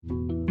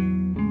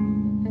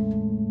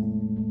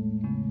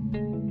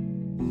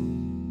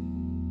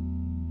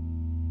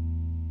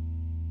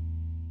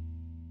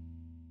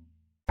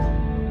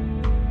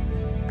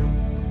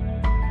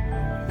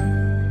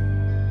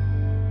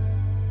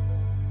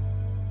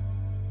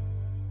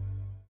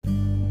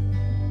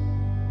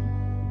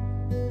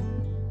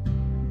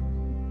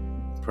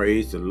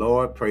Praise the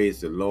Lord.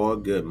 Praise the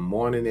Lord. Good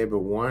morning,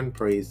 everyone.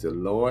 Praise the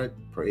Lord.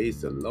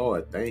 Praise the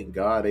Lord. Thank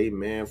God,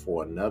 amen,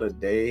 for another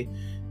day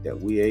that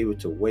we're able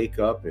to wake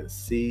up and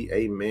see,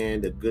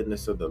 amen, the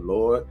goodness of the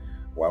Lord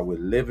while we're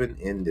living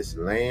in this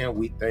land.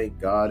 We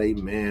thank God,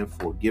 amen,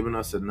 for giving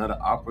us another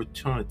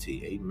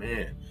opportunity,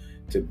 amen,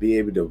 to be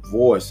able to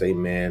voice,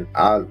 amen,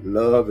 our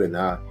love and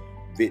our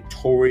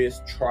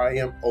victorious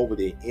triumph over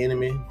the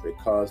enemy,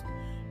 because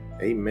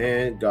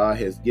amen, God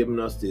has given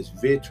us this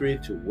victory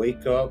to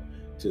wake up,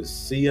 to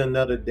see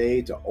another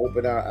day, to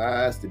open our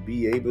eyes, to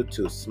be able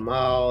to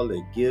smile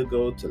and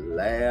giggle, to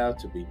laugh,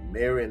 to be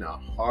merry in our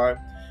heart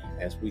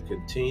as we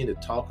continue to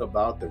talk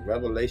about the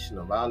revelation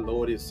of our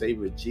Lord and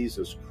Savior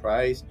Jesus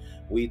Christ.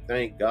 We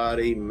thank God,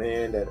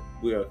 amen, that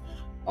we're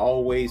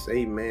always,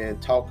 amen,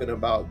 talking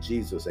about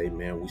Jesus,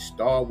 amen. We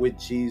start with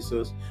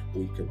Jesus,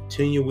 we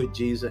continue with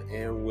Jesus,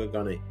 and we're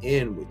going to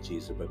end with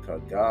Jesus,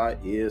 because God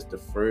is the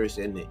first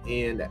and the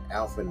end, the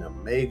Alpha and the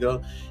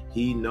Omega.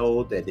 He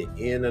knows that the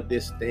end of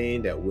this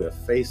thing that we're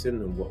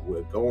facing and what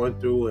we're going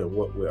through and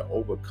what we're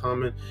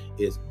overcoming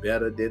is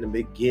better than the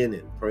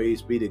beginning.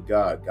 Praise be to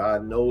God.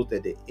 God knows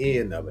that the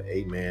end of it,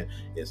 amen,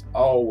 is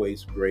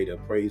always greater.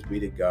 Praise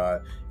be to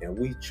God. And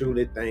we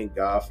truly thank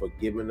God for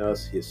giving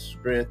us his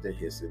strength and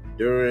his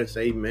endurance,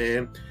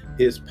 amen,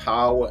 his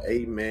power,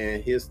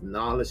 amen, his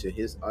knowledge and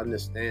his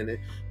understanding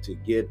to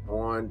get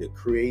on to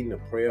creating a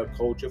prayer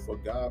culture for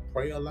God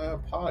Prayer Line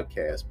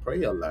podcast,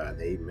 Prayer Line,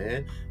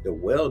 amen, the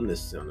Wellness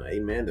Center,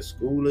 amen, the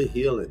School of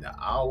Healing, the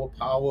Hour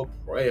Power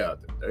Prayer,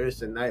 the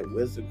Thursday Night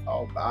Wisdom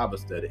Call Bible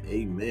Study,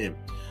 amen.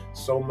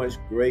 So much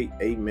great,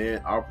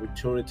 amen,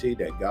 opportunity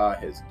that God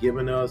has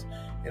given us.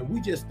 And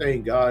we just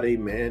thank God,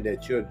 amen,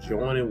 that you're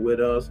joining with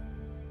us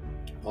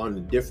on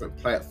the different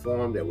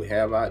platform that we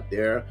have out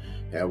there.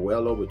 Have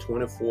well over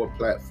 24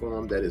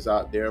 platforms that is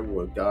out there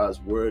where God's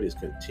word is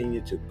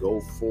continued to go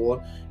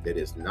forth, that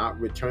is not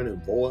returning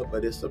void,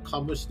 but it's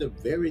accomplished the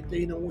very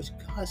thing on which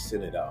God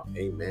sent it out.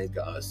 Amen.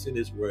 God sent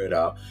his word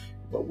out.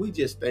 But we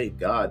just thank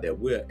God that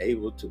we're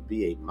able to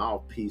be a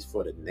mouthpiece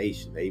for the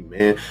nation.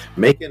 Amen.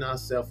 Making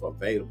ourselves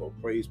available.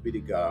 Praise be to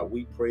God.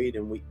 We prayed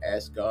and we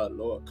asked God,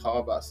 Lord,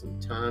 carve out some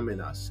time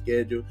in our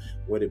schedule,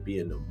 whether it be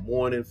in the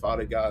morning,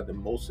 Father God, the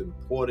most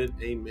important,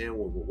 amen,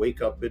 when we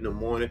wake up in the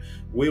morning,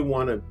 we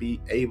want to be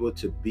able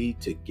to be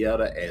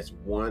together as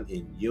one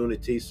in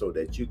unity so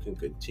that you can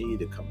continue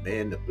to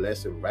command the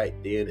blessing right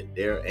then and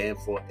there and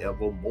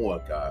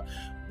forevermore, God.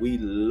 We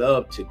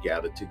love to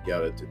gather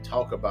together to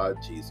talk about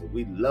Jesus.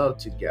 We love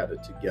to gather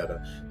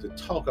together to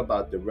talk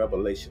about the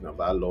revelation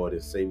of our Lord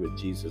and Savior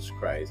Jesus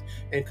Christ,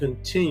 and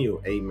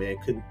continue, amen,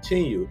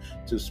 continue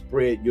to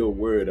spread your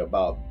word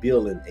about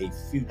building a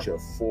future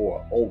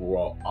for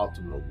overall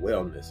optimal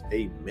wellness.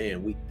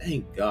 Amen. We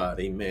thank God,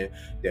 amen,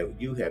 that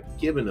you have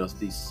given us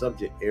these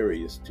subject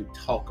areas to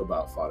talk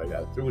about, Father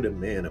God, through the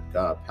man of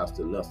God,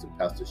 Pastor Lustin,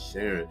 Pastor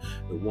Sharon,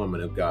 the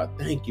woman of God.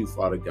 Thank you,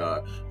 Father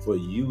God, for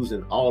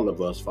using all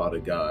of us, Father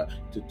God,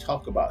 to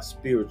talk about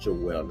spiritual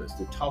wellness,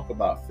 to talk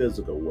about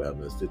physical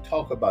wellness, to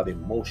talk about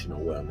emotional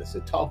wellness, to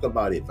talk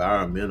about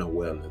environmental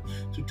wellness,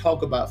 to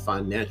talk about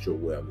financial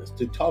wellness,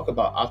 to talk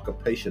about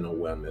occupational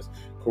wellness,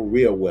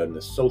 career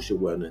wellness, social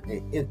wellness,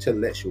 and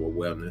intellectual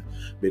wellness,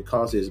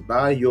 because it's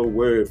by your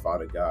word,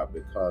 Father God,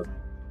 because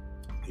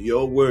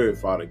your word,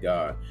 Father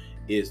God,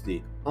 is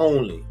the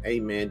only,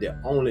 amen, the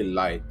only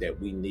life that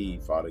we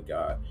need, Father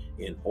God,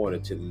 in order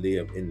to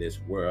live in this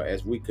world.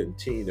 As we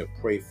continue to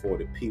pray for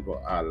the people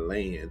of our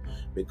land,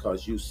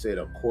 because you said,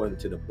 according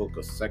to the book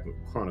of 2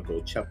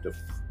 Chronicles, chapter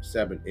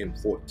 7 and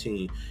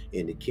 14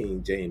 in the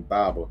King James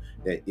Bible,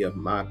 that if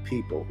my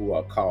people who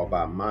are called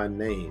by my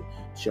name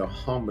shall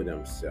humble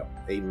themselves,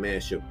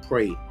 amen, shall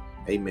pray,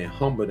 amen,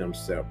 humble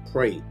themselves,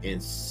 pray,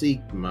 and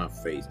seek my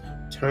face,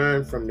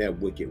 turn from their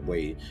wicked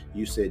way.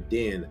 You said,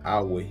 then I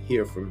will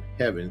hear from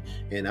heaven,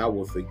 and I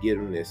will forgive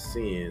them their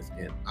sins,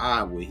 and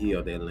I will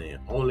heal their land.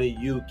 Only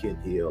you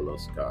can heal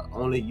us, God.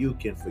 Only you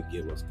can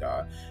forgive us,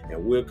 God.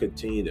 And we'll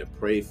continue to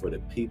pray for the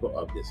people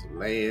of this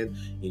land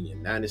in the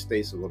United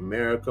States of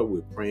America. We're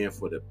praying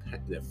for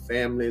the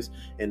families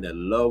and the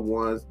loved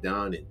ones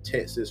down in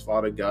Texas,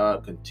 Father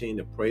God. Continue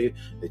to pray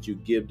that you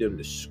give them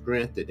the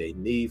strength that they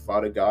need,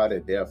 Father God,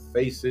 that they're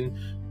facing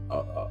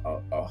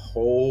a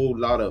whole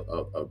lot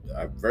of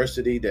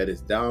adversity that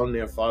is down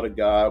there, Father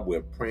God.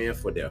 We're praying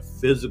for their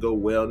physical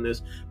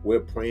wellness. We're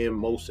praying,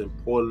 most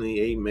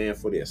importantly, amen,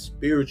 for their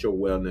spiritual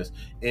wellness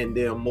and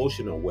their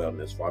emotional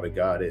wellness, Father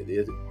God. It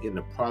is in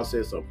the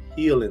process of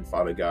healing,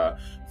 Father God,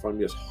 from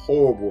this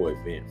horrible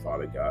event,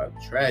 Father God,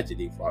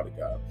 tragedy, Father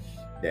God,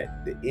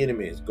 that the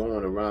enemy is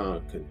going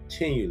around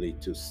continually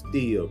to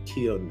steal,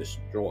 kill, and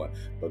destroy.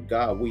 But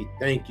God, we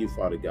thank you,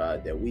 Father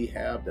God, that we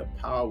have the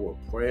power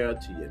of prayer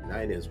to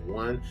unite as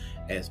one,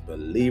 as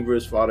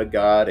believers, Father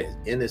God, as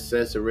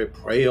intercessory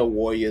prayer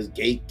warriors,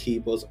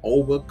 gatekeepers,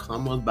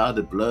 overcomers by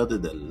the blood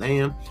of the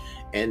Lamb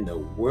and the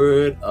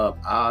word of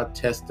our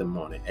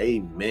testimony.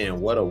 Amen.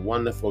 What a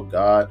wonderful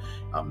God,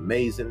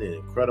 amazing and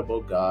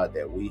incredible God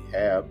that we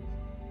have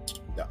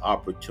the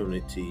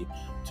opportunity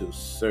to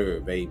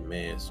serve.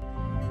 Amen.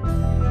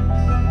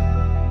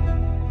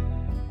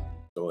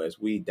 as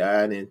we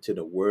dive into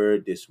the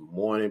word this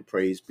morning,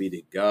 praise be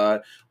to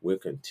God, we'll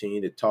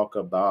continue to talk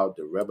about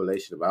the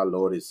revelation of our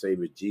Lord and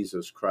Savior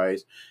Jesus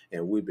Christ.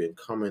 And we've been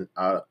coming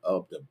out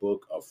of the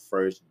book of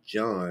First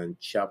John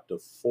chapter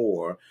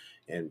 4.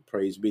 And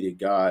praise be to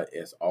God,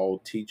 as all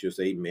teachers,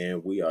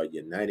 amen, we are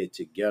united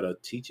together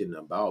teaching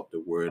about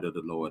the word of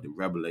the Lord, the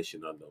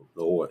revelation of the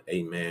Lord,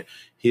 amen.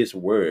 His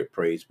word,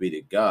 praise be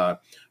to God,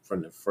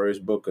 from the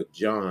first book of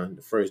John,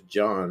 the first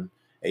John,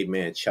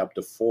 amen,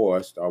 chapter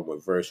 4, start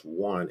with verse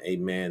 1,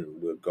 amen.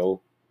 We'll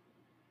go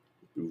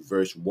through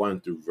verse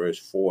 1 through verse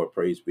 4,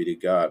 praise be to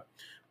God.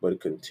 But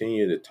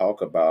continue to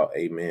talk about,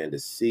 amen, the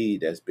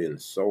seed that's been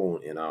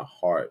sown in our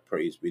heart,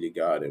 praise be to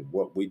God, and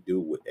what we do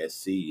with that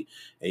seed,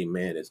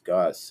 amen, as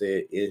God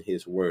said in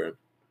his word.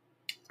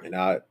 And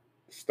I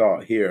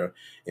start here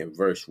in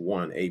verse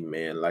 1,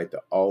 amen, like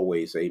to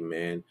always,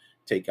 amen,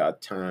 take our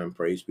time,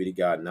 praise be to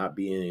God, not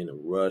being in a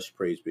rush,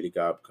 praise be to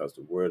God, because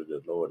the word of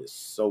the Lord is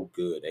so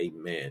good,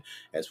 amen.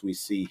 As we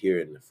see here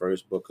in the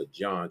first book of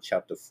John,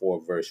 chapter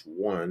 4, verse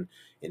 1,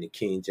 in the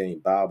King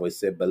James Bible, it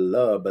said,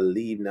 "Beloved,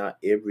 believe not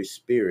every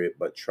spirit,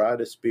 but try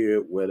the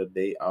spirit whether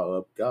they are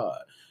of God,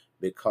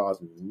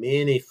 because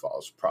many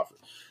false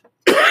prophets,"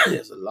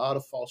 there's a lot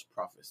of false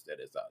prophets that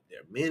is out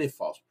there. Many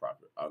false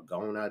prophets are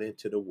going out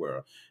into the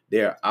world.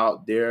 They're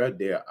out there.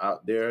 They're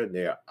out there.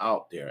 They're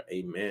out there.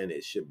 Amen.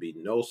 It should be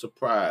no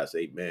surprise.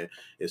 Amen.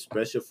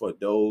 Especially for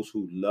those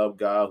who love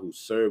God, who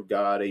serve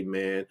God.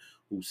 Amen.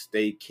 Who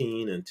stay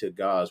keen into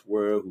God's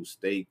word, who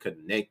stay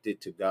connected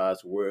to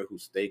God's word, who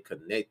stay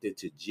connected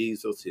to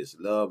Jesus, his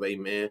love.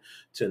 Amen.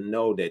 To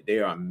know that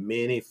there are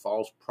many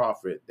false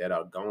prophets that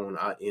are going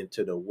out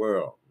into the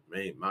world.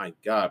 Man, my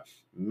God,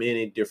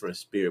 many different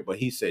spirits, but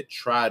he said,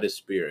 try the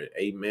spirit.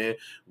 Amen.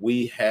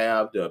 We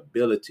have the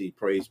ability,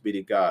 praise be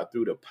to God,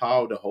 through the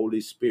power of the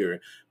Holy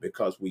Spirit,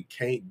 because we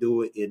can't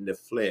do it in the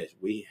flesh.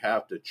 We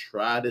have to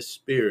try the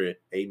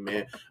spirit,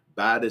 amen,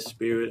 by the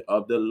spirit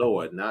of the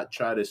Lord, not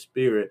try the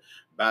spirit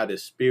by the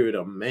spirit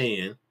of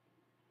man,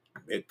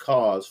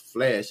 because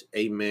flesh,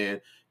 amen,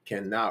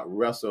 cannot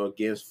wrestle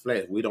against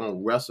flesh. We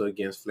don't wrestle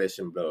against flesh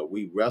and blood.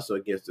 We wrestle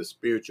against the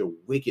spiritual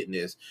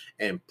wickedness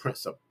and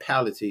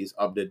principalities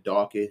of the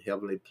dark and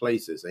heavenly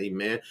places.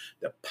 Amen.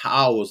 The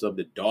powers of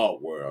the dark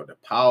world, the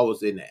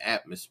powers in the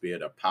atmosphere,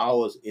 the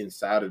powers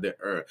inside of the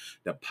earth,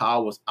 the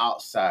powers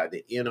outside,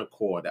 the inner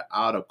core, the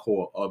outer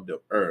core of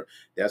the earth.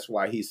 That's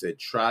why he said,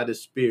 try the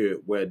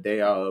spirit where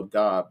they are of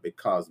God,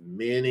 because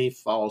many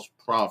false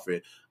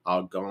prophets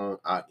are gone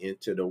out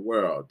into the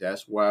world.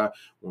 That's why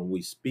when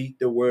we speak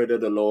the word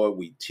of the Lord,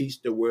 we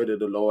teach the word of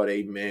the Lord,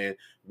 amen.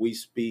 We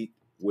speak,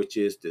 which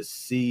is the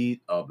seed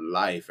of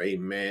life,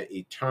 amen.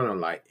 Eternal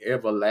life,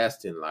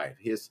 everlasting life.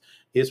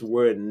 His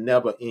word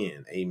never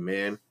ends,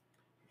 amen.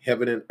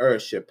 Heaven and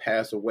earth should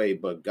pass away,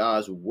 but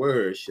God's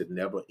word should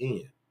never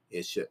end.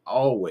 It should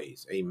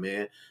always,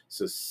 amen,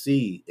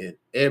 succeed in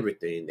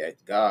everything that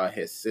God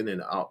has sent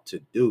it out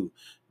to do.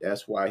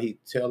 That's why he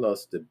tell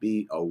us to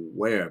be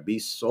aware, be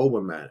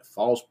sober-minded.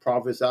 False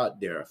prophets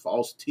out there,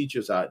 false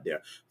teachers out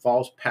there,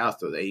 false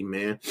pastors,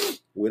 amen.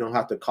 We don't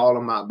have to call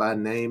them out by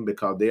name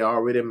because they're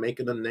already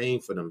making a name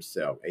for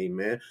themselves,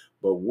 amen.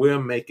 But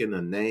we're making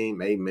a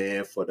name,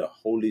 amen, for the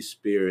Holy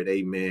Spirit,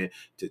 amen,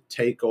 to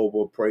take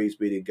over, praise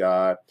be to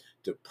God,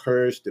 to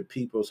purge the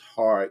people's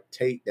heart,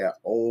 take that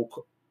old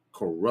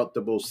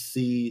corruptible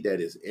seed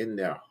that is in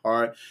their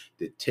heart,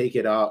 to take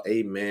it out,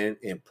 amen,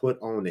 and put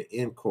on the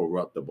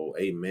incorruptible,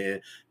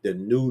 amen, the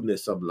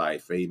newness of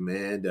life,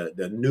 amen,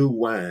 the new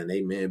wine,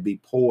 amen, be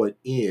poured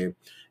in,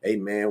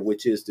 amen,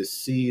 which is the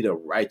seed of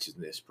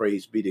righteousness,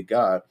 praise be to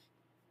God.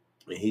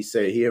 And he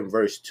said here in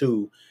verse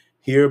 2,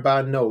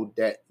 hereby know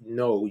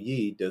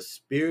ye the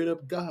Spirit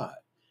of God.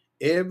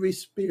 Every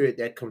spirit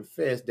that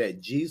confess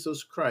that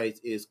Jesus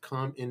Christ is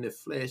come in the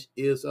flesh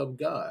is of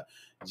God.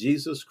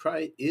 Jesus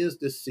Christ is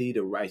the seed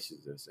of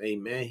righteousness.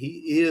 Amen.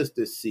 He is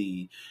the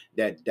seed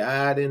that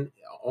died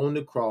on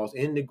the cross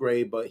in the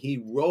grave, but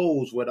he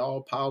rose with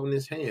all power in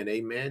his hand.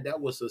 Amen.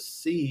 That was a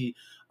seed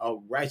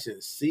of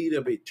righteousness, seed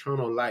of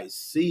eternal life,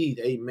 seed,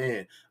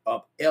 amen,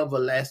 of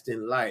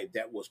everlasting life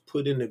that was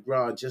put in the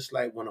ground, just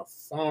like when a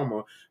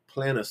farmer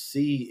plant a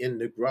seed in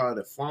the ground.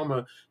 The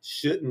farmer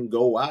shouldn't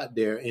go out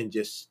there and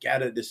just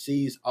scatter the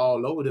seeds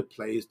all over the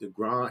place. The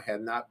ground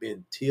has not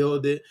been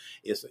tilled.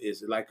 It's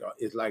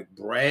like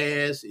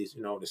brass. It's,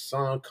 the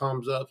sun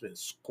comes up and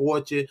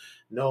scorch it.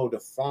 No, the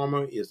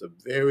farmer is a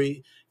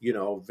very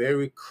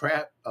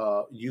crap,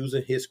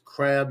 using his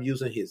craft,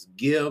 using his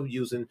gift,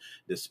 using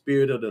the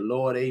Spirit of the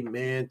Lord,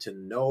 amen, to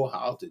know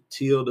how to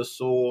till the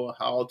soil,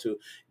 how to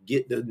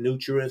get the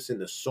nutrients in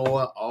the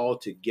soil all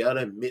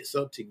together, mix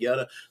up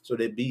together, so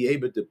they be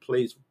able to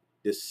place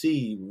the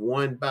seed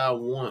one by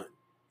one,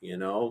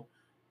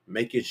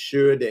 making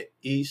sure that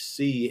each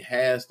seed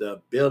has the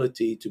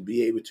ability to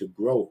be able to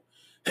grow.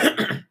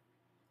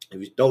 If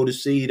you throw the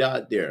seed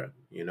out there,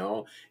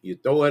 you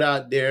throw it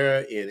out there,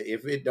 and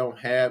if it don't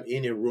have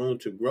any room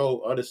to grow,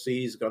 other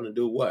seeds going to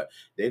do what?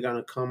 They're going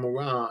to come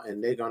around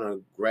and they're going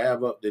to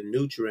grab up the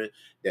nutrient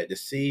that the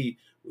seed,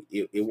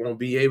 it won't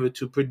be able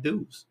to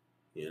produce.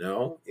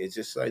 It's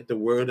just like the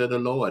word of the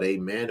Lord.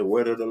 Amen. The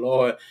word of the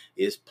Lord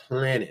is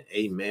planted.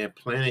 Amen.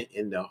 Planted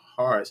in the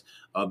hearts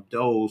of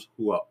those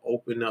who are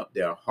open up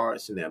their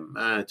hearts and their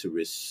mind to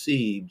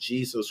receive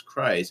Jesus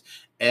Christ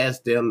as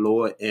their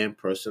Lord and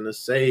personal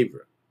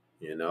Savior.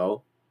 You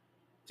know,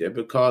 just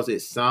because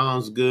it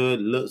sounds good,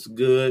 looks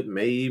good,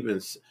 may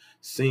even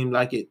seem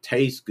like it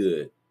tastes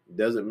good,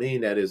 doesn't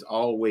mean that it's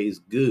always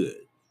good.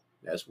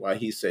 That's why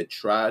he said,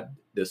 try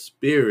the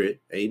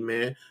spirit,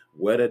 amen,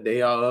 whether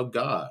they are of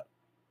God,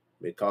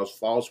 because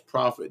false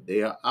prophet,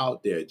 they are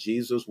out there.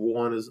 Jesus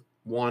warned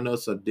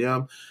us of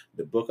them.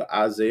 The book of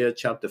Isaiah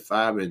chapter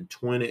 5 and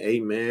 20,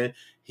 amen.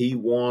 He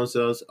warns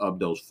us of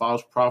those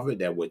false prophets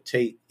that would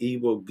take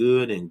evil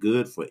good and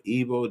good for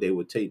evil. They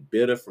would take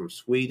bitter from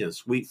sweet and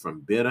sweet from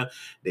bitter.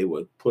 They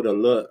would put a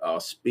little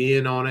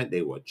spin on it.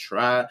 They would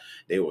try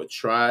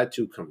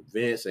to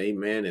convince,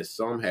 amen. And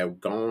some have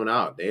gone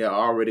out. They are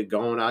already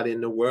gone out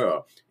in the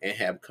world and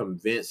have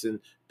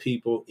convincing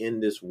people in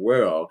this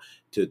world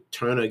to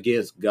turn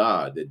against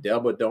God. The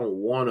devil don't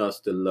want us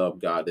to love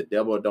God. The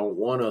devil don't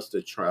want us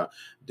to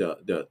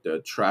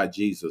try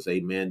Jesus.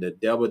 Amen. The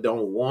devil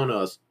don't want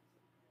us,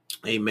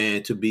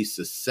 amen, to be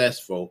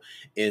successful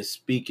in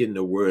speaking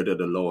the word of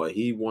the Lord.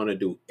 He want to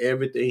do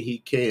everything he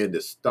can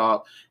to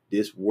stop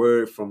this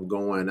word from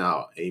going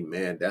out.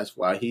 Amen. That's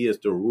why he is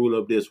the ruler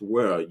of this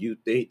world. You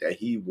think that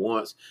he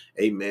wants,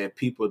 amen,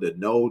 people to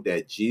know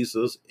that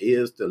Jesus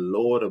is the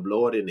Lord of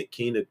Lords and the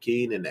King of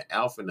Kings and the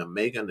Alpha and the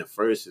Omega and the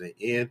first and the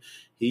end.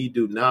 He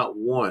do not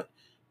want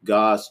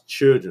God's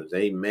children.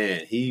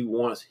 Amen. He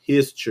wants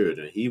his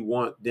children. He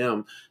wants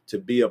them to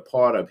be a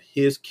part of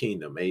his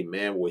kingdom.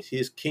 Amen. With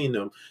his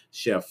kingdom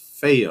shall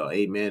fail.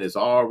 Amen. It's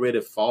already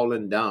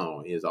fallen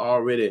down. It's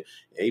already,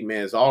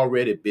 amen, it's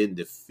already been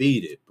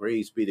defeated.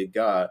 Praise be to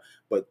God.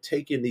 But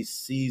taking these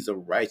seeds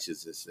of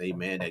righteousness,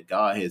 amen, that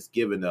God has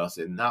given us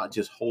and not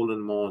just holding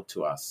them on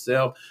to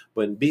ourselves,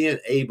 but being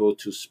able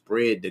to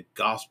spread the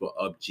gospel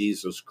of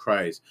Jesus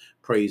Christ.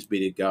 Praise be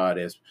to God.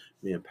 As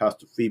me and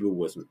Pastor Phoebe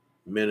was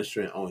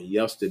ministering on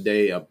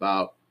yesterday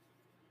about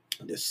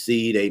the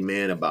seed,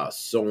 amen, about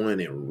sowing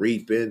and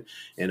reaping,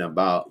 and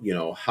about,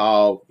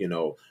 how,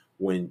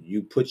 when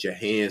you put your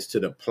hands to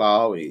the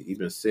plow. It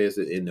even says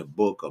it in the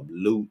book of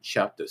Luke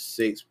chapter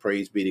 6,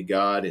 praise be to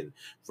God, in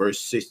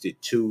verse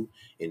 62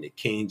 in the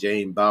King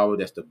James Bible.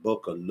 That's the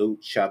book of Luke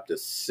chapter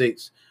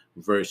 6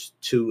 verse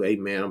 2,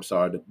 amen. I'm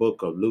sorry, the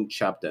book of Luke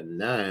chapter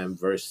 9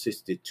 verse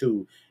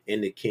 62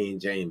 in the King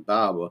James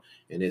Bible.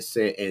 And it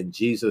said, and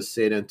Jesus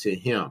said unto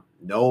him,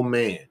 no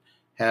man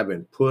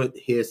having put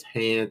his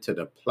hand to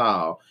the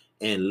plow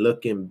and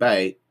looking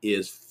back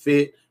is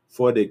fit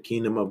for the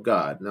kingdom of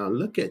God. Now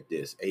look at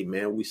this,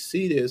 amen. We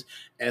see this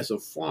as a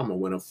farmer.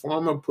 When a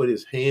farmer put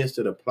his hands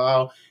to the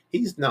plow,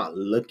 he's not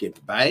looking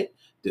back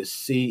to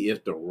see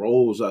if the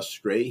rows are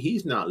straight.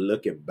 He's not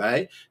looking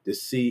back to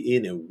see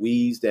any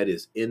weeds that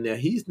is in there.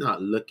 He's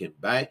not looking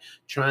back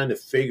trying to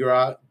figure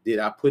out, did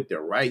I put the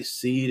right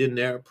seed in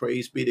there?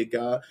 Praise be to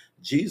God.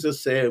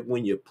 Jesus said,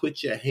 when you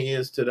put your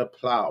hands to the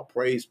plow,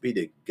 praise be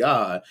to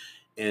God,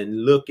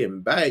 and looking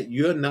back,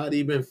 you're not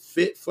even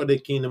fit for the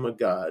kingdom of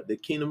God. The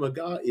kingdom of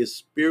God is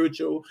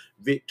spiritual,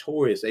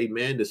 victorious.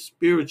 Amen. The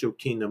spiritual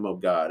kingdom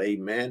of God.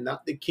 Amen.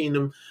 Not the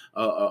kingdom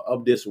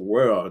of this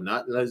world,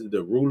 not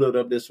the ruler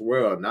of this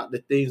world, not the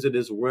things of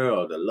this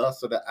world, the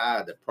lust of the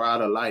eye, the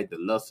pride of life, the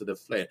lust of the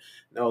flesh.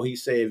 No, he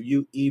said, if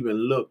you even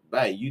look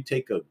back, you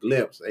take a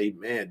glimpse.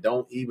 Amen.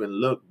 Don't even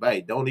look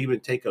back. Don't even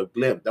take a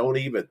glimpse. Don't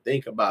even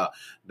think about,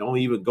 don't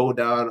even go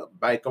down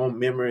back on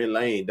memory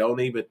lane.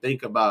 Don't even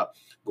think about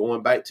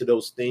going back to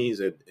those things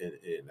and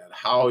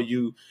how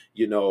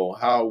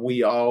how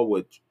we all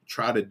would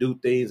try to do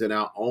things in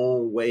our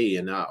own way,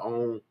 in our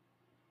own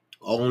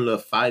the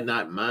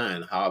finite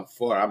mind, how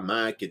far our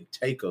mind can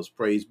take us.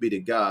 Praise be to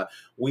God.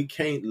 We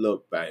can't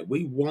look back.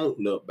 We won't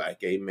look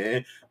back.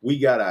 Amen. We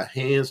got our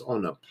hands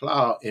on the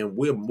plow and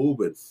we're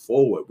moving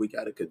forward. We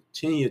got to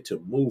continue to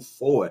move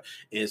forward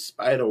in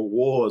spite of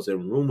wars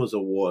and rumors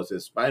of wars, in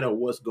spite of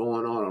what's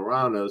going on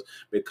around us,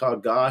 because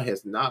God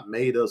has not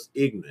made us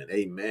ignorant.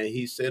 Amen.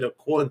 He said,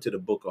 according to the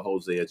book of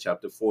Hosea,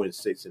 chapter 4 and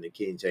 6 in the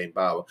King James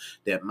Bible,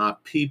 that my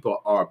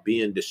people are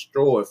being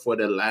destroyed for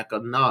the lack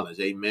of knowledge.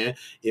 Amen.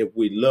 If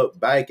we look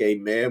back,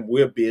 amen,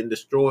 we're being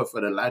destroyed for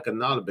the lack of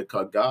knowledge,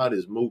 because God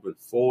is moving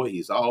forward.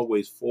 He's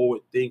always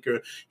forward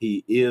thinker.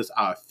 He is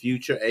our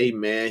future.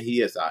 Amen.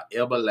 He is our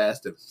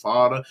everlasting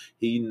Father.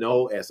 He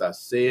know, as I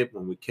said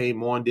when we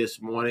came on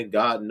this morning,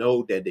 God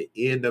know that the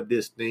end of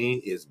this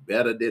thing is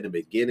better than the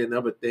beginning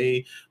of a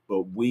thing.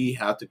 But we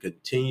have to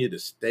continue to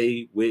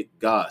stay with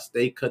God,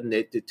 stay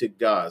connected to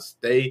God,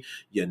 stay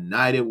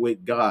united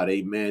with God.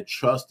 Amen.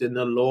 Trust in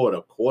the Lord,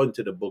 according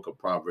to the book of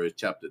Proverbs,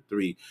 chapter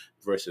 3,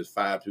 verses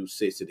 5 through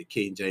 6 of the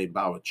King James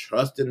Bible.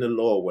 Trust in the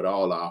Lord with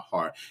all our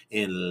heart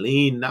and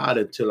lean not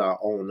unto our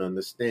own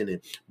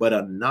understanding, but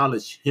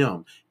acknowledge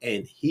him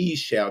and he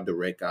shall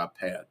direct our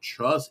path.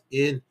 Trust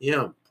in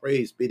him.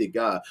 Praise be to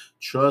God.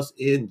 Trust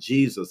in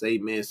Jesus.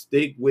 Amen.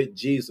 Stick with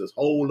Jesus.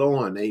 Hold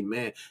on.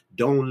 Amen.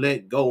 Don't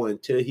let go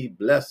until he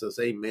blesses us.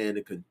 Amen.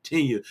 And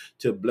continue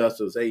to bless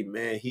us.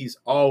 Amen. He's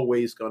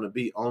always going to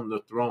be on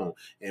the throne.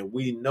 And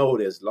we know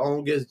that as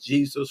long as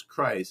Jesus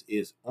Christ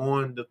is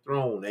on the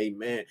throne,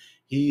 amen,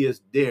 he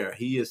is there.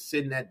 He is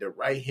sitting at the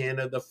right hand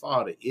of the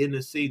Father,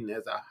 interceding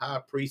as a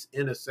high priest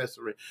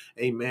intercessory,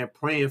 amen,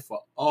 praying for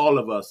all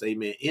of us,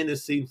 amen,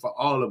 interceding for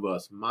all of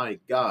us. My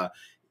God,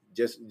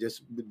 just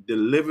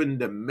delivering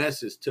the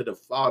message to the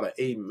Father.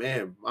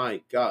 Amen.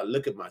 My God,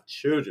 look at my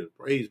children.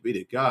 Praise be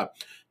to God.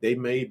 They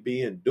may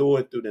be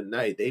endured through the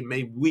night. They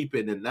may weep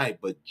in the night,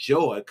 but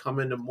joy come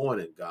in the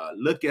morning, God.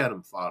 Look at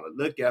them, Father.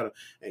 Look at them.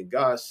 And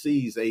God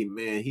sees,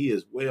 amen. He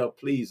is well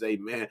pleased,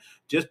 amen.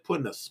 Just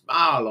putting a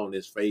smile on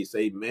his face,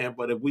 amen.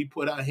 But if we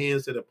put our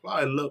hands to the plow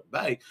and look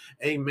back,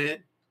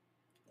 amen,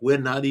 we're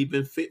not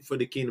even fit for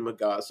the kingdom of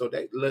God. So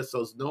that lets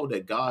us know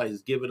that God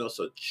has given us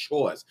a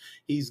choice.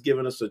 He's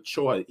given us a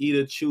choice.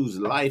 Either choose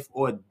life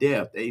or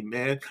death.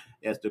 Amen.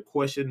 As the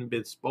question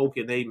been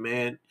spoken,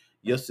 amen,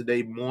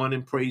 yesterday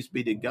morning, praise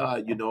be to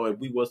God. You know, if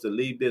we was to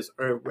leave this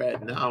earth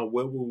right now,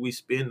 where would we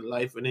spend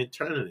life and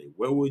eternity?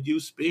 Where would you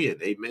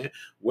spend? Amen.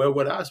 Where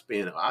would I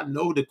spend? I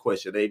know the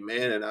question,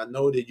 amen. And I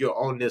know that you're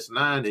on this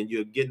line and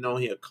you're getting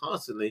on here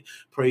constantly.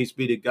 Praise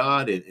be to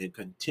God, and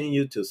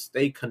continue to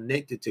stay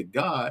connected to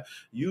God.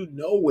 You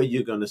know where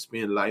you're going to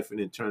spend life and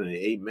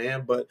eternity.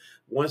 Amen. But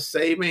once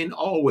saved ain't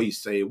always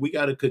saved. We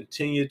got to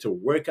continue to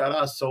work out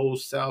our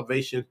soul's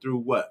salvation through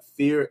what?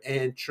 Fear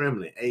and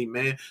trembling.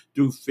 Amen.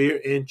 Through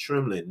fear and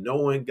trembling,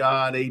 knowing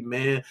God.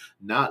 Amen.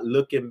 Not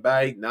looking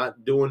back,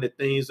 not doing the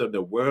things of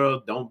the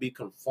world. Don't be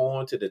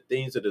conformed to the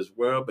things of this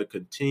world, but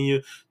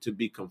continue to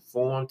be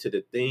conformed to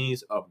the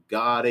things of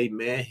God.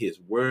 Amen. His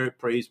word.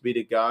 Praise be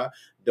to God.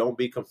 Don't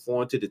be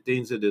conformed to the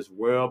things of this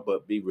world,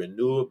 but be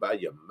renewed by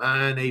your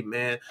mind.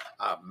 Amen.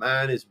 Our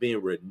mind is being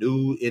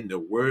renewed in the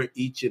word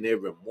each and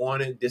every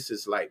morning. This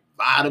is like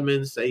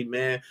vitamins.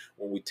 Amen.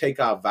 When we take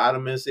our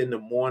vitamins in the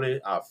morning,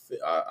 our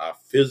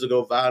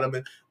physical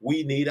vitamin,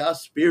 we need our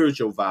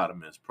spiritual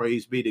vitamins.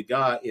 Praise be to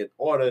God, in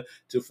order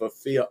to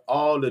fulfill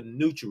all the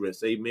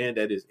nutrients, amen,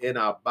 that is in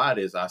our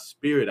bodies, our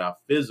spirit, our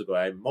physical,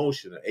 our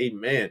emotional,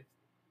 amen,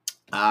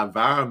 our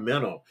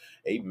environmental,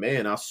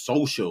 amen, our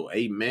social,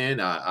 amen,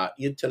 our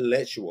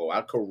intellectual,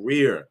 our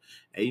career,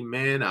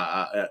 amen,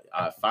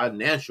 our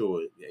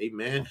financial,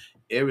 amen,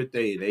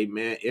 everything,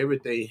 amen,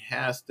 everything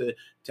has to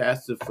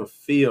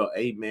fulfill,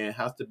 amen,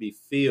 has to be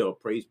filled.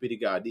 Praise be to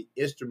God. The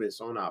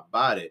instruments on our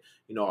body,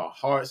 you know, our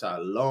hearts,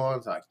 our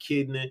lungs, our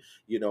kidney,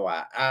 you know,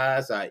 our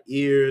eyes, our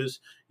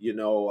ears, you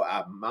know,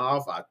 our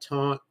mouth, our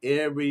tongue,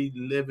 every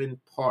living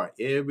part,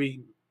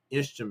 every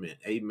instrument,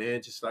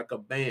 amen, just like a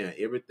band,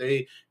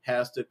 everything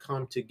has to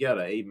come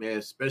together, amen.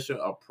 Especially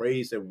a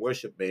praise and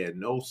worship band,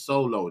 no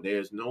solo.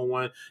 There's no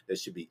one that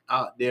should be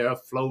out there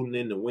floating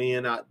in the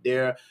wind out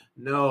there.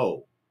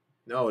 No,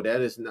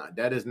 that is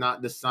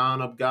not the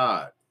sound of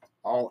God.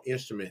 All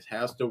instruments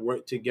has to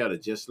work together,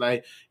 just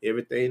like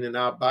everything in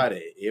our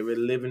body, every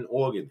living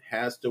organ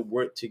has to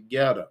work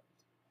together,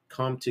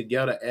 come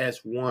together as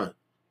one.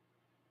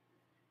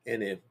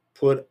 And then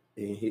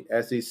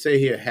as he say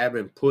here,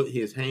 having put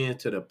his hand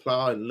to the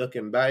plow and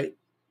looking back,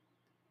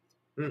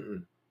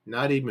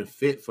 not even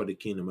fit for the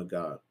kingdom of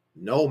God.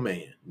 No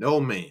man,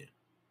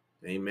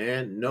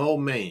 amen, no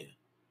man.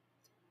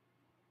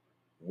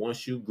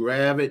 Once you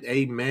grab it,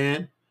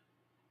 amen,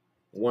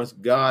 once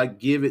God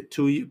give it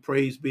to you,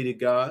 praise be to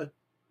God,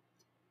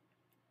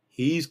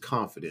 he's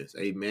confident,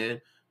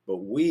 amen. But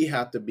we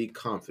have to be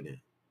confident.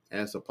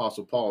 As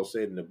Apostle Paul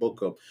said in the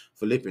book of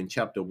Philippians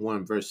chapter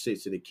 1, verse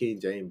 6 of the King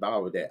James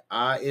Bible, that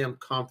I am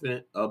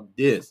confident of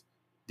this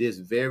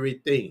very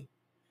thing,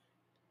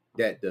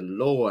 that the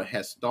Lord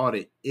has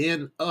started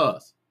in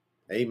us,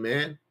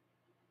 amen,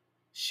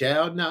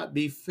 shall not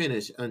be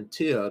finished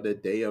until the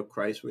day of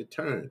Christ's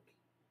return.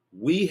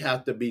 We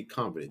have to be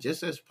confident,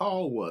 just as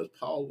Paul was.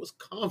 Paul was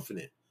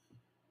confident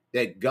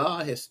that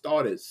God has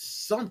started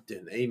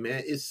something,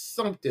 amen. It's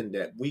something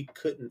that we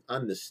couldn't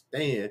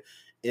understand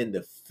in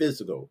the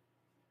physical,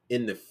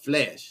 in the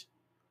flesh,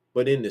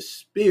 but in the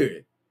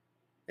spirit,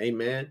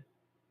 amen.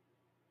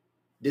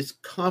 This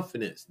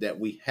confidence that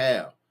we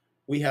have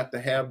to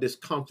have this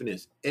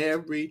confidence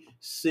every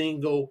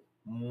single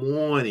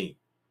morning.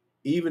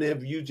 Even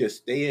if you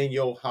just stay in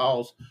your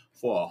house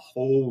for a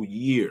whole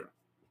year,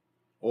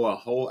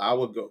 or I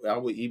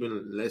would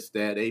even less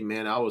that,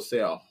 amen, I would say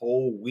a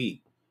whole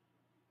week.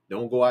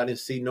 Don't go out and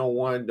see no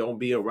one. Don't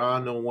be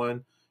around no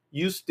one.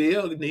 You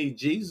still need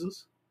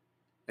Jesus.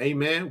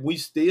 Amen. We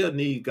still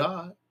need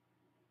God.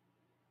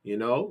 You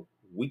know,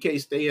 we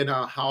can't stay in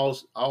our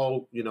house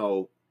all, you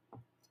know,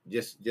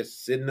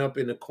 just sitting up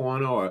in the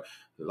corner, or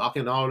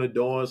locking all the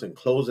doors and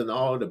closing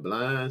all the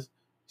blinds,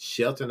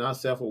 sheltering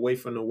ourselves away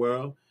from the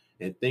world,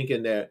 and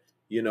thinking that,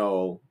 you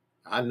know,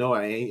 I know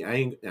I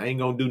ain't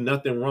gonna do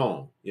nothing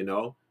wrong, you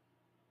know,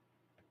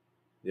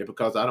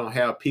 because I don't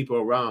have people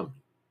around me.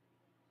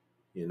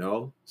 You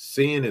know,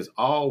 sin is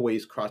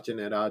always crouching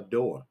at our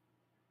door.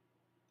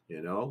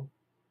 You know,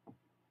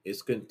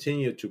 It's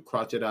continued to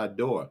crouch at our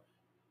door,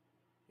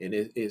 and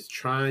it's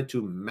trying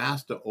to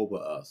master over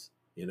us.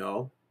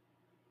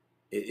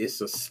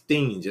 It's a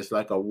sting, just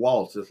like a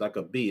waltz, just like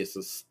a bee. It's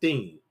a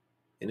sting,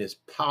 and it's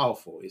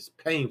powerful. It's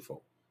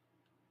painful,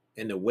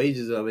 and the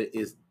wages of it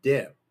is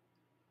death.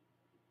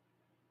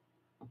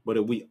 But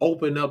if we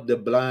open up the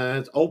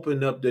blinds,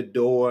 open up the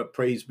door,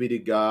 praise be to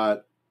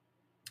God,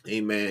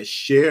 amen.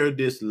 Share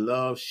this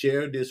love,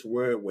 share this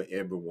word with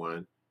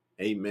everyone,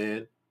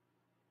 amen.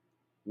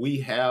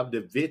 We have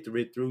the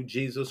victory through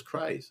Jesus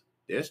Christ.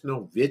 There's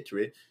no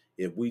victory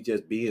if we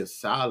just be in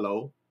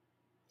silo,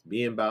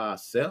 being by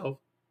ourselves.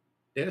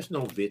 There's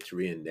no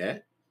victory in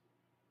that.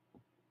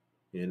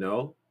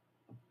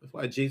 That's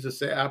why Jesus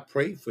said, I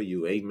pray for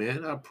you.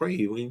 Amen. I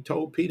pray. When he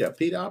told Peter,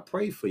 I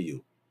pray for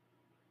you.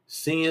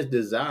 Sin's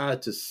desire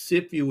to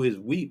sift you as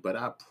wheat, but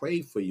I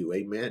pray for you.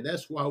 Amen.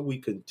 That's why we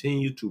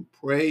continue to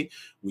pray.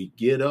 We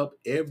get up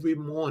every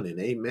morning.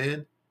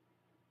 Amen.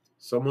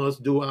 Some of us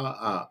do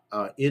our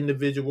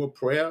individual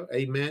prayer.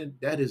 Amen.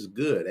 That is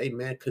good.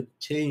 Amen.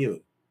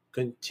 Continue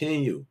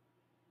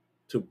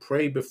to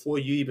pray before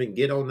you even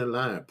get on the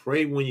line.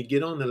 Pray when you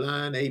get on the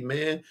line.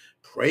 Amen.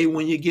 Pray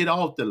when you get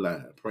off the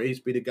line. Praise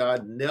be to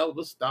God.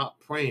 Never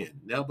stop praying.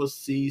 Never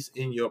cease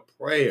in your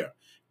prayer.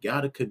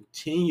 Got to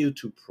continue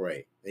to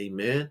pray.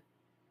 Amen.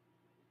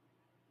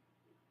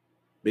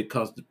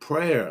 Because the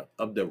prayer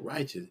of the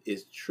righteous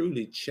is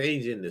truly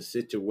changing the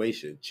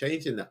situation,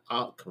 changing the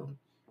outcome.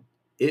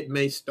 It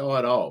may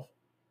start off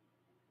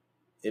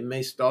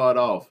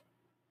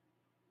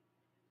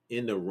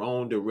in the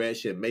wrong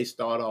direction. It may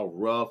start off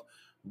rough,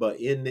 but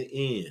in the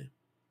end,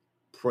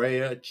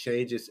 prayer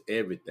changes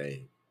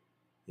everything.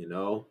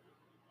 And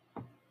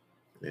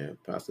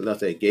Pastor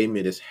Luther gave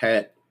me this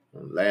hat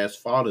on last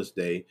Father's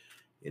Day,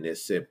 and it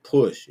said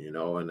push, and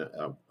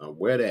I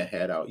wear that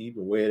hat. I'll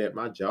even wear it at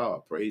my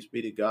job. Praise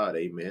be to God.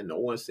 Amen. No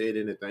one said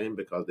anything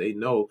because they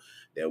know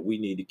that we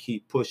need to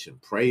keep pushing.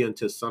 Pray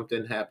until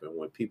something happens.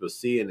 When people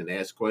see it and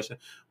ask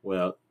questions,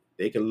 well,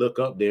 they can look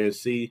up there and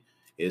see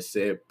it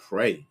said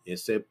pray. It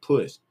said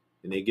push.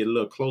 And they get a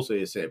little closer.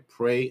 It said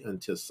pray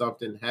until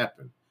something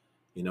happens.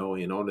 And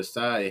on the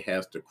side, it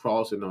has the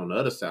cross, and on the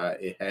other side,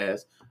 it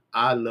has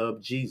I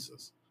love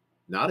Jesus.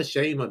 Not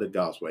ashamed of the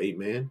gospel.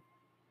 Amen.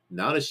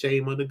 Not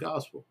ashamed of the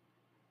gospel.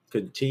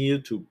 Continue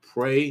to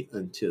pray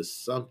until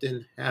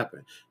something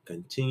happens.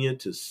 Continue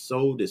to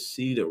sow the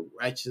seed of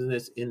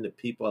righteousness in the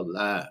people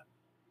alive.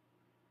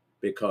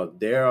 Because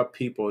there are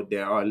people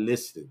that are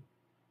listening.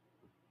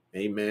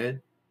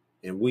 Amen.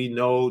 And we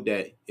know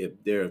that if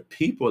there are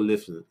people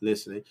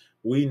listening,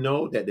 we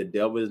know that the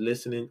devil is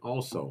listening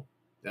also.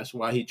 That's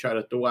why he tried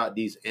to throw out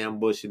these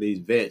ambush and these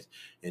vets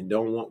and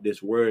don't want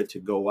this word to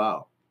go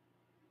out.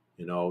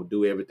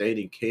 Do everything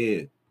he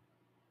can.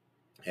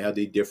 Have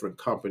these different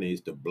companies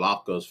to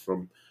block us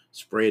from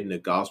spreading the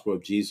gospel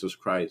of Jesus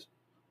Christ.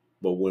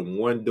 But when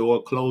one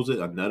door closes,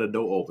 another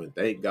door opens.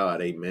 Thank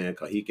God, amen,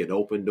 because he can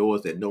open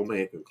doors that no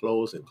man can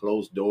close, and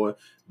close doors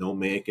no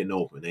man can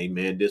open.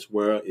 Amen. This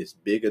world is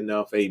big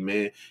enough,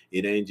 amen.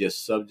 It ain't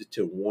just subject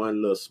to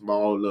one little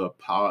small little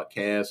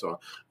podcast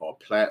or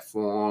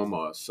platform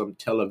or some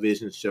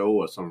television show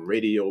or some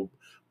radio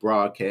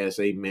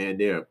broadcast. Amen.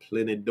 There are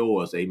plenty of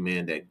doors,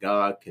 amen, that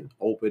God can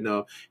open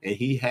up, and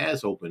he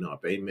has opened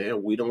up.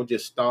 Amen. We don't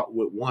just start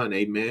with one.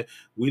 Amen.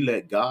 We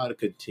let God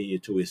continue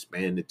to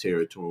expand the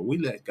territory. We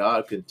let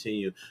God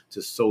continue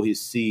to sow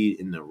his seed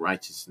in the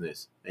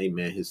righteousness.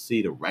 Amen. His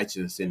seed of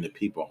righteousness in the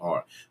people's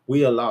heart.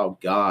 We allow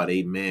God,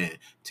 amen,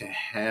 to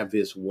have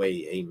his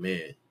way,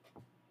 amen,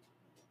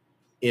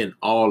 in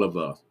all of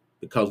us,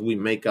 because we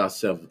make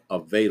ourselves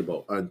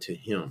available unto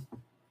him.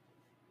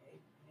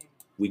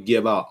 We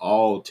give our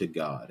all to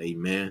God.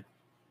 Amen.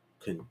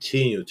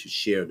 Continue to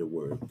share the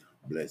word.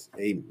 Bless.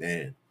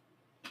 Amen.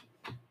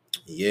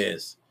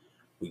 Yes.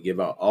 We give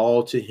our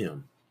all to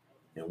him.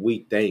 And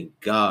we thank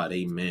God.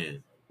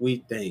 Amen.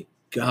 We thank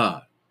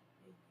God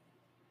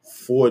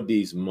for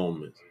these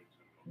moments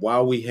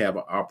while we have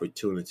an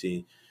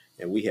opportunity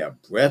and we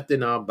have breath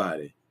in our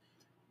body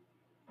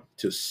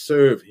to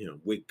serve him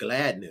with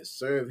gladness,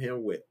 serve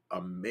him with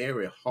a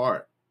merry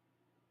heart,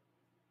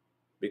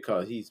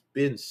 because he's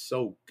been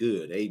so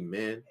good.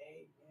 Amen.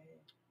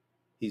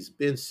 He's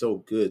been so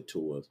good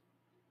to us.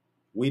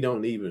 We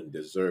don't even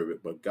deserve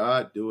it, but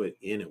God do it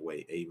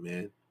anyway.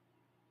 Amen.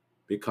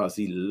 Because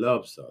he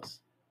loves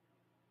us.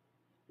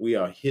 We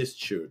are his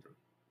children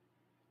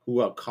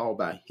who are called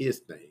by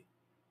his name.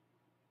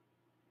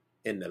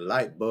 And the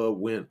light bulb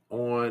went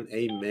on.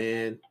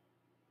 Amen.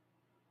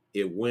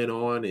 It went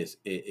on.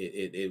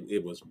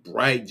 It was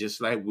bright, just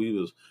like we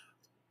was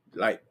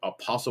like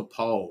Apostle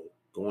Paul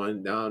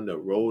going down the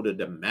road of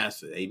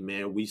Damascus.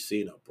 Amen. We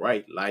seen a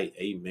bright light.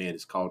 Amen.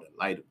 It's called the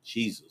light of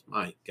Jesus.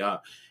 My God.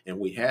 And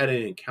we had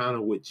an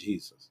encounter with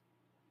Jesus.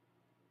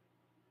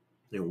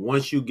 And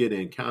once you get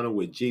an encounter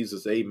with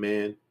Jesus,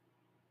 amen,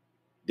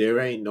 there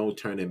ain't no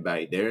turning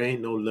back. There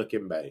ain't no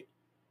looking back.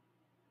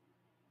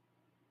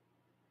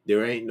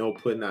 There ain't no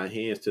putting our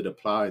hands to the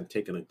plow and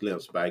taking a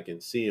glimpse back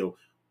and seeing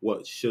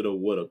what shoulda,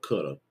 woulda,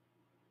 coulda.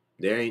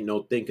 There ain't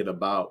no thinking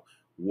about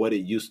what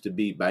it used to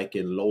be back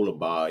in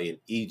Lodabar in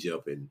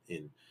Egypt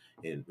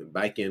and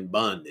back in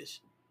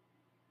bondage.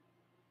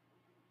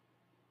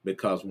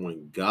 Because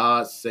when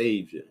God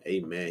saves you,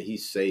 amen, he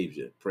saves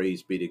you.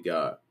 Praise be to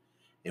God.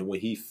 And when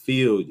he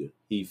fills you,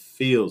 he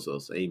fills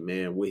us,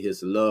 amen, with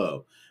his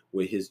love,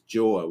 with his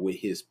joy, with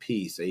his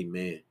peace,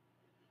 amen,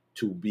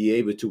 to be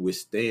able to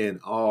withstand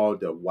all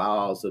the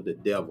wiles of the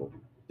devil,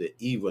 the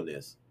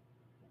evilness.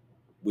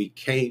 We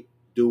can't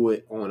do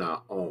it on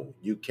our own.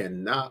 You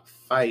cannot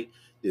fight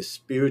the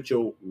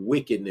spiritual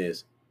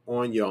wickedness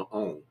on your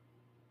own.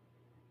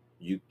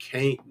 You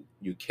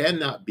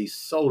cannot be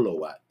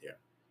solo out there.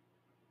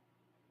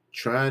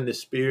 Trying the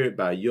spirit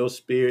by your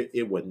spirit,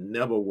 it would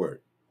never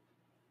work.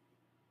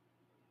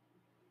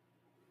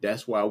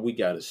 That's why we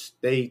got to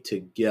stay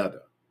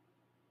together.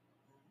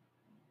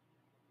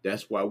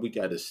 That's why we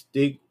got to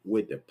stick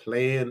with the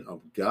plan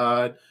of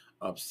God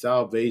of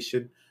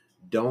salvation.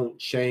 Don't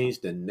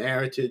change the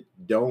narrative.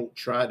 Don't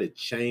try to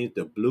change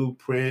the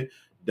blueprint.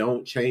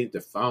 Don't change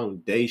the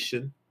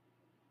foundation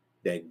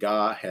that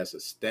God has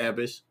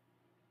established.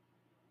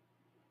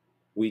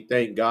 We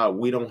thank God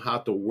we don't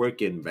have to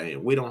work in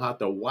vain. We don't have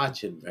to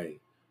watch in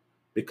vain,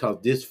 because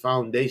this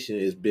foundation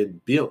has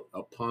been built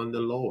upon the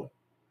Lord.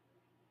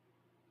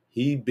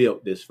 He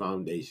built this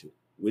foundation.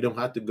 We don't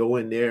have to go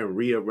in there and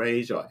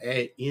rearrange or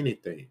add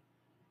anything.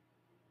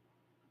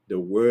 The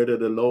word of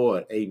the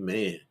Lord,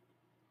 amen.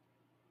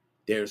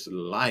 There's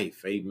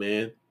life,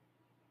 amen.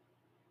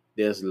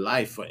 There's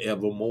life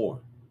forevermore.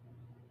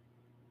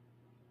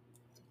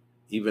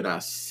 Even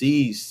our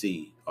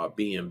seed are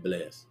being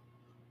blessed.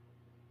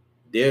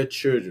 Their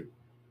children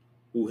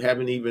who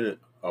haven't even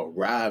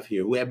arrived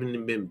here, who haven't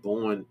even been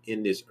born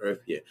in this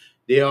earth yet,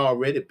 they're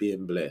already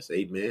being blessed,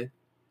 amen.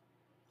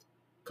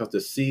 Because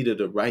the seed of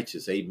the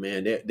righteous,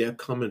 amen, they're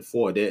coming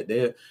forth.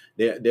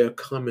 They're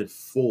coming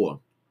forth,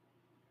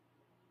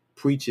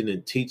 preaching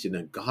and teaching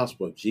the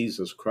gospel of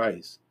Jesus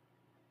Christ.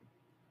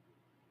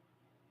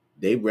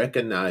 They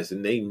recognize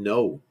and they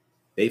know.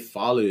 They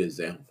follow the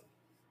example.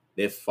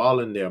 They're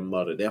following their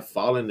mother. They're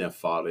following their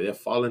father. They're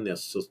following their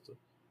sister,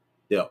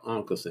 their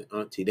uncles and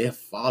auntie. They're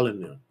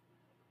following them.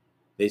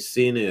 They're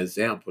seeing an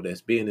example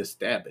that's being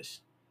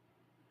established,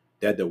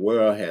 that the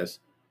world has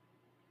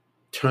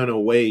turned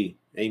away,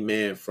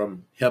 amen,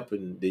 from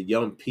helping the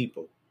young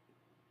people.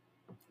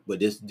 But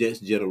this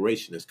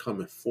generation is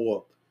coming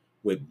forth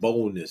with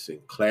boldness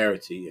and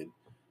clarity and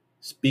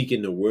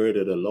speaking the word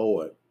of the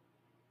Lord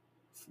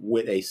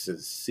with a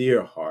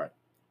sincere heart,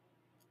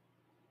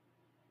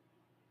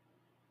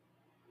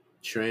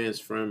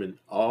 transferring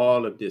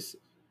all of this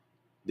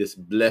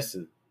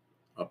blessing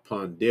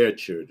upon their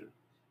children.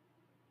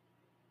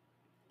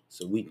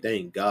 So we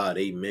thank God,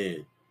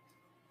 amen,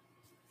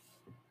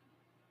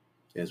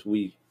 as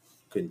we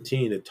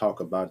continue to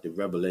talk about the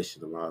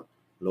revelation of our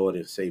Lord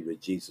and Savior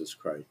Jesus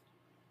Christ.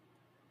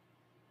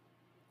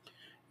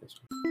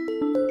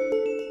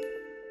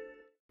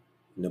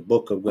 In the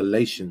book of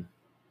Galatians,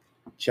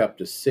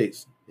 chapter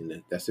 6,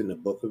 that's in the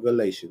book of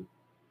Galatians,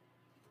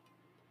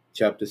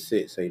 chapter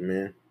 6,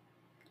 amen,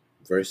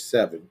 verse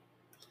 7.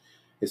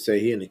 It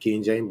said here in the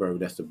King James Version,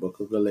 that's the book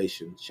of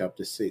Galatians,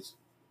 chapter 6,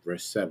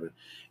 verse 7.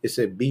 It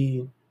said,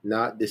 be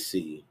not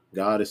deceived,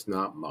 God is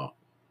not mocked.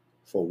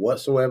 For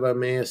whatsoever a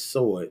man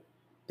soweth,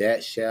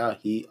 that shall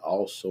he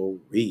also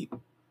reap.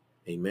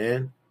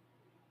 Amen.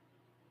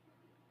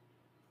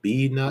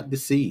 Be not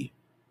deceived.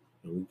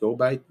 And we go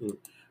back and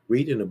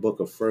read in the book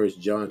of 1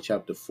 John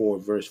chapter 4,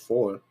 verse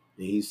 4. And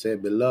he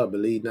said, beloved,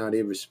 believe not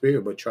every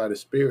spirit, but try the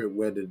spirit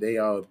whether they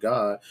are of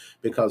God,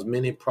 because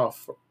many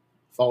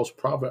false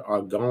prophets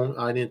are gone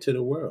out into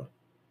the world.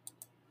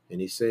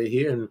 And he said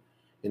here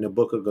in the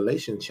book of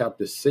Galatians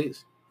chapter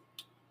 6,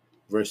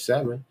 verse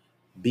 7,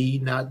 be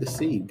not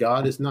deceived.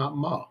 God is not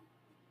mocked.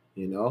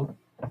 You know,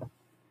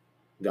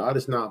 God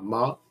is not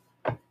mocked.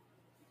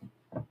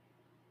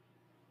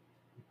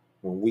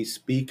 When we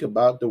speak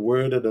about the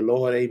word of the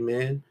Lord,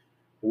 amen,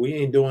 we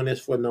ain't doing this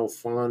for no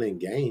fun and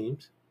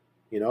games.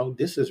 You know,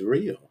 this is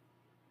real.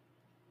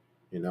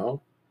 You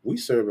know, we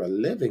serve a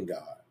living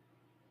God.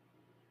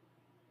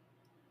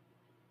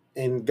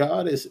 And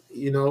God is,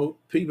 you know,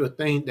 people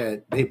think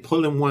that they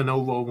pulling one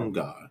over on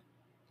God.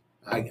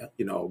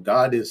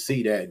 God didn't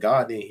see that.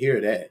 God didn't hear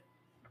that.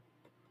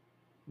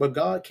 But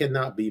God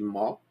cannot be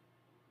mocked,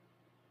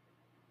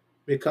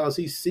 because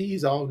he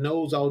sees all,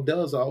 knows all,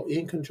 does all,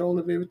 in control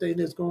of everything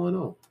that's going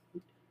on.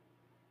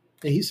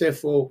 And he said,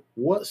 for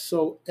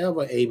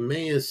whatsoever a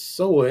man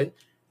soweth,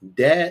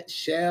 that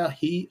shall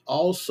he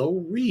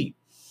also reap.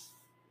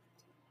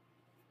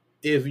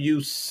 If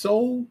you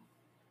sow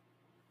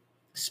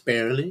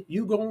sparingly,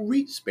 you're going to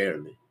reap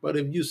sparingly. But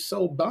if you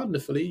sow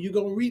bountifully, you're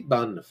going to reap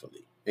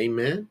bountifully.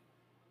 Amen.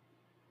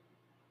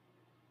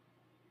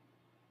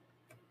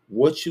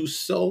 What you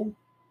sow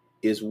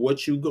is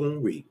what you're going to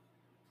reap.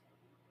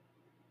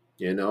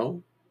 You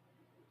know,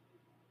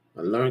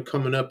 I learned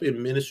coming up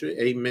in ministry,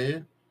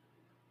 amen.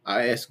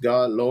 I asked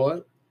God,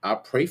 Lord, I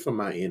pray for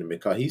my enemy,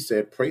 because he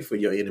said, pray for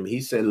your enemy.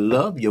 He said,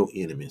 love your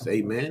enemies.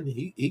 Amen.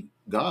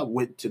 God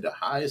went to the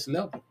highest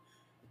level.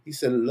 He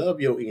said,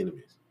 love your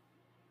enemies.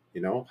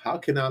 How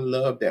can I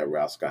love that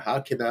rascal? How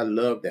can I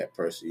love that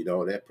person?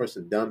 That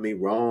person done me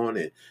wrong,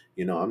 and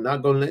I'm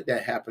not gonna let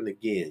that happen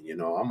again.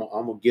 I'm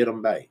gonna get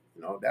them back.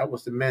 That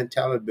was the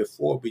mentality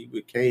before we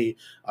became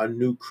a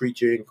new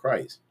creature in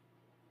Christ.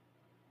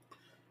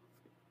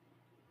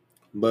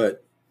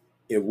 But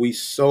if we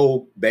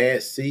sow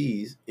bad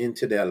seeds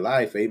into their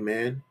life,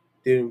 amen,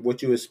 then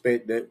what you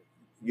expect that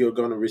you're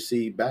gonna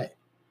receive back.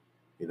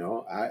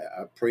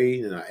 I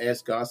prayed and I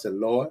asked God, I said,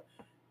 Lord,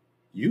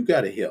 you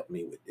got to help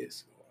me with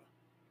this, Lord.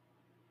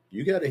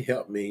 You got to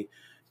help me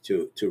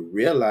to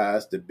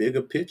realize the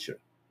bigger picture.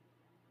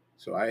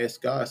 So I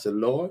asked God, I said,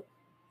 Lord,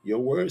 your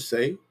words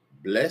say,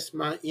 bless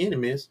my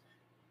enemies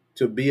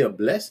to be a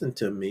blessing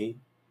to me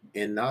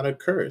and not a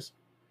curse.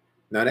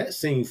 Now that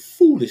seems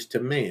foolish to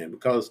man,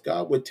 because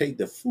God would take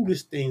the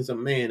foolish things of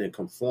man and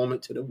conform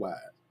it to the wise.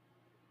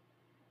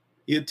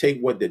 He'll take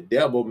what the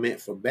devil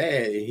meant for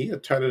bad and he'll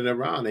turn it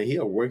around and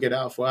he'll work it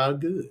out for our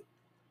good.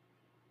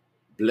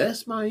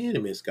 Bless my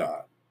enemies,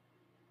 God.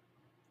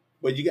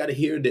 But you got to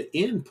hear the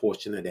end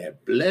portion of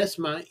that. Bless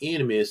my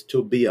enemies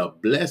to be a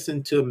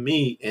blessing to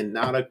me and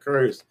not a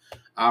curse.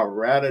 I'd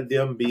rather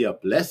them be a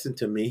blessing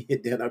to me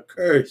than a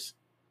curse.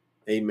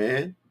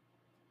 Amen.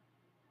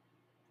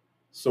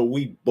 So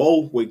we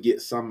both would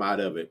get some out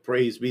of it.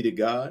 Praise be to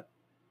God.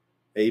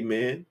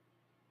 Amen.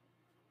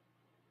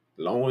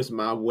 Long as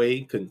my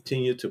way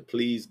continue to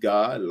please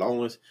God,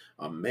 long as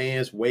a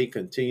man's way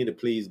continue to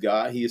please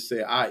God, he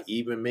said, I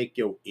even make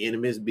your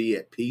enemies be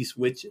at peace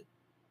with you.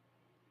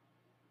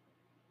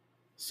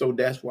 So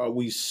that's why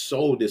we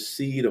sow the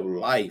seed of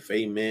life,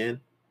 amen,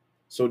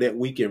 so that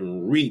we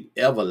can reap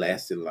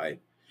everlasting life.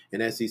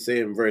 And as he said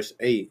in verse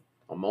 8,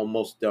 I'm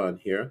almost done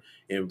here.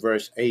 In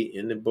verse 8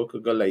 in the book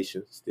of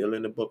Galatians, still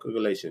in the book of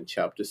Galatians,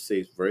 chapter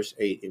 6, verse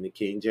 8 in the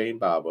King James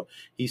Bible,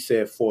 he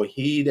said, for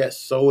he that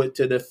soweth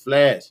to the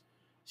flesh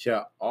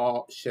shall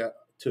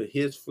to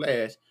his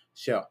flesh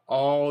shall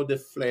all the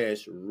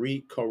flesh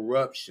reap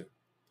corruption.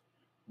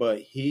 But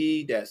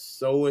he that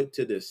soweth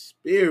to the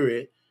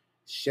Spirit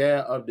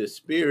shall of the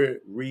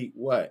Spirit reap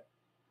what?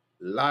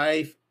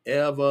 Life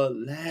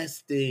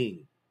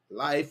everlasting.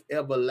 Life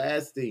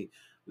everlasting.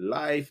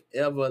 Life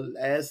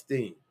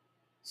everlasting.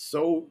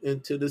 Sow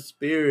into the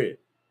Spirit,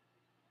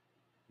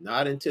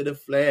 not into the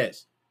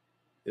flesh.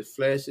 The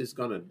flesh is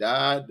going to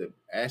die. The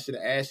ash of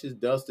the ashes,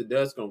 dust to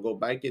dust, going to go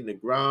back in the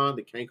ground.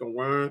 The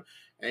cankerworm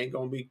ain't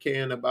going to be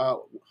caring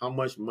about how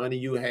much money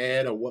you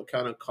had or what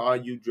kind of car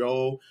you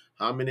drove,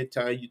 how many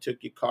times you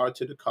took your car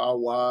to the car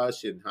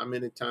wash, and how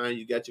many times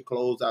you got your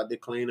clothes out the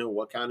cleaner,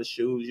 what kind of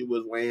shoes you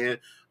was wearing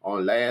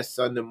on last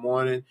Sunday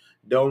morning.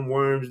 Them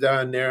worms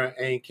down there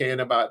ain't caring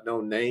about no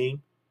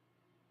name.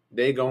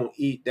 They going to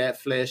eat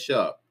that flesh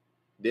up.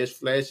 This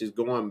flesh is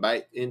going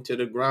back into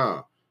the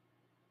ground.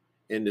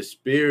 And the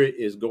spirit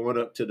is going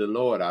up to the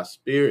Lord. Our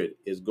spirit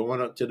is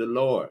going up to the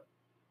Lord.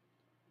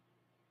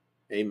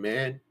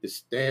 Amen. To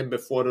stand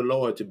before the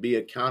Lord, to be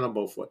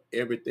accountable for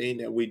everything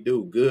that we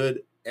do,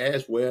 good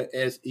as well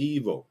as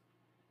evil.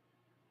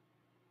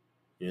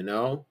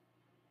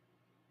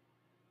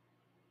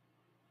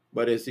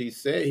 But as he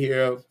said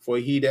here, for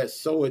he that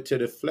soweth to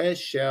the flesh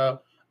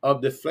shall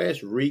of the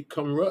flesh reap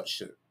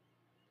corruption.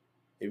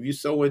 If you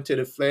sow into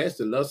the flesh,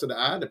 the lust of the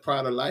eye, the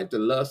pride of life, the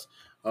lust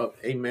of,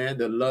 amen,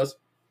 the lust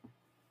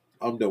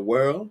of the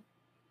world,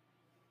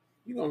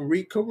 you're going to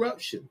reap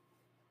corruption.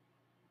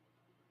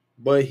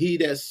 But he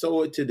that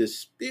soweth to the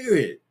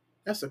Spirit,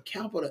 that's a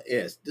capital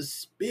S, the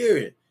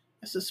Spirit,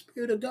 that's the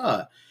Spirit of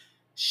God,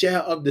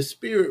 shall of the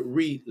Spirit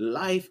reap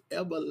life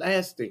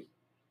everlasting.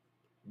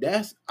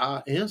 That's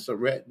our answer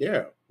right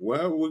there.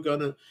 Where we're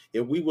gonna,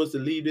 if we was to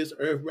leave this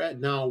earth right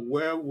now,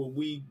 where would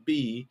we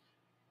be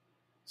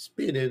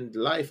spending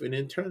life in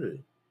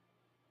eternity?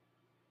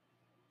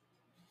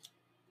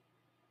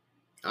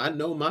 I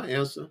know my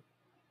answer,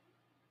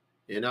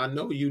 and I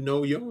know you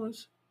know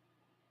yours,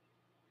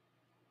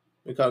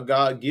 because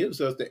God gives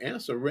us the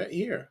answer right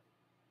here.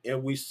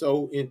 And we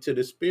sow into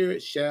the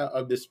Spirit, shall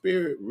of the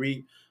Spirit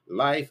reap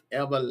life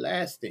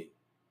everlasting.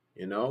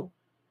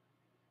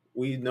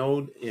 We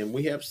know and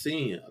we have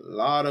seen a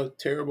lot of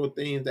terrible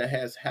things that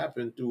has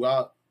happened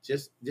throughout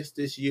just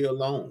this year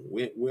alone.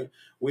 We're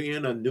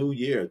in a new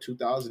year,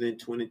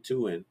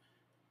 2022, and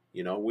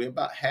we're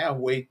about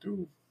halfway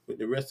through with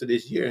the rest of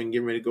this year and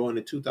getting ready to go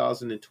into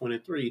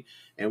 2023.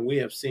 And we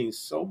have seen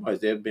so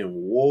much. There have been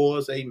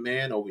wars,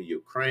 amen, over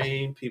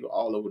Ukraine, people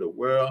all over the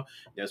world.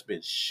 There's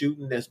been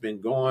shooting that's been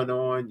going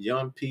on.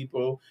 Young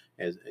people,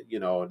 as they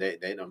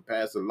done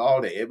passed a law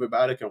that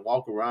everybody can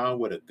walk around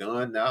with a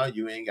gun now.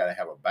 You ain't got to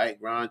have a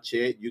background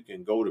check. You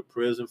can go to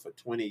prison for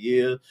 20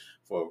 years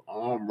for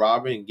armed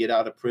robbery and get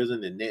out of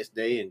prison the next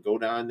day and go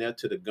down there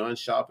to the gun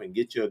shop and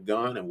get you a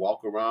gun and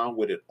walk around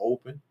with it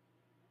open.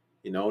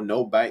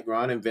 No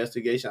background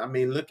investigation. I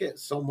mean, look at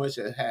so much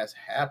that has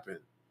happened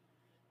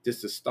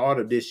just the start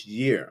of this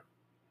year.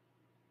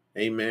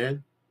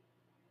 Amen.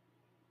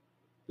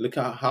 Look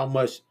how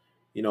much,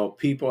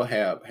 people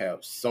have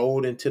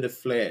sold into the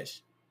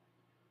flesh,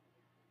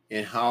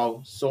 and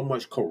how so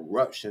much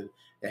corruption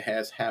that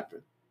has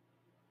happened.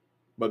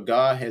 But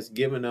God has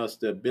given us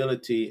the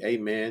ability,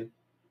 amen.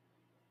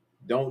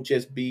 Don't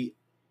just be,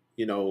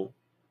 you know,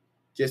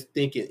 just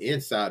thinking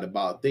inside the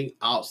box, think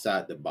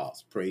outside the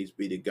box. Praise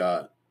be to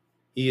God.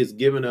 He has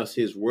given us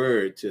his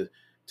word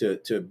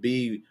to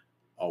be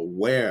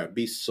aware,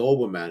 be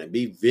sober-minded,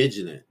 be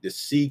vigilant, to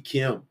seek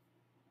him.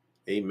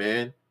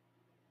 Amen.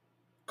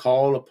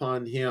 Call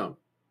upon him.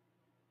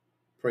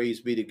 Praise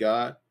be to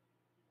God.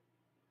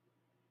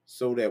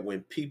 So that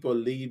when people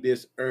leave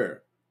this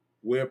earth,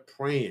 we're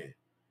praying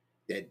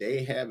that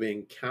they have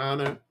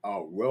encountered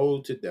a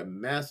road to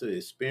Damascus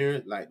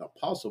experience like the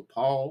Apostle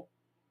Paul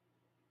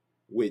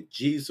with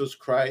Jesus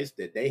Christ,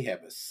 that they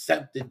have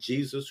accepted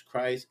Jesus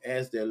Christ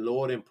as their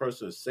Lord and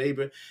personal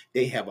Savior.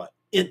 They have an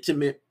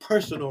intimate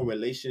personal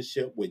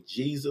relationship with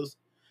Jesus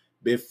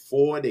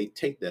before they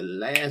take the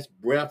last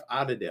breath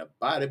out of their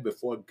body,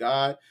 before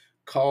God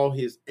call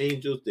his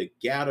angels to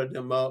gather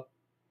them up,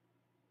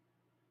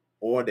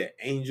 or the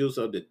angels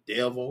of the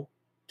devil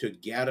to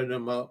gather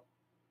them up.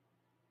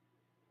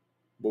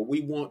 But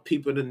we want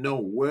people to know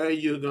where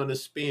you're going to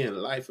spend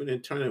life and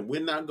eternity.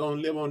 We're not going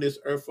to live on this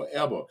earth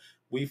forever.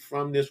 We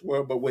from this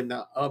world, but we're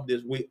not of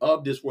this. We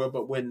of this world,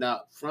 but we're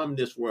not from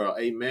this world.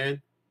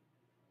 Amen.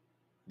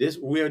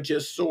 We're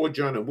just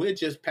sojourning. We're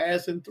just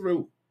passing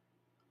through.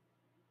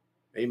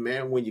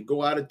 Amen. When you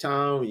go out of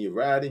town, when you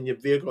ride in your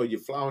vehicle, you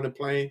fly on a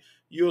plane,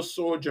 you're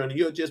sojourning.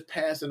 You're just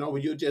passing over.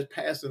 You're just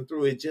passing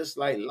through. It's just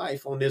like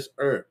life on this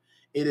earth.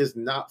 It is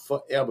not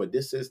forever.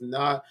 This is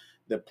not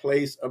the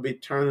place of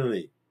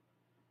eternity.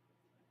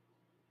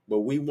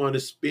 But we want to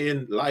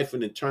spend life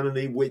and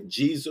eternity with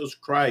Jesus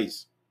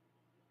Christ.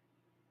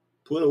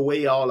 Put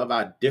away all of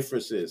our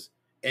differences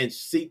and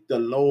seek the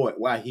Lord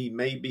while he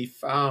may be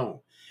found,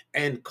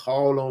 and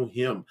call on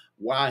him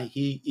while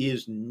he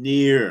is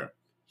near.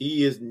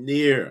 He is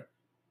near,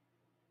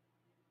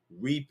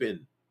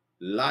 reaping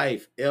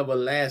life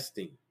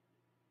everlasting.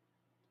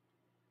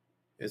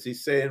 As he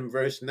said in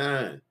verse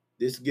 9,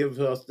 this gives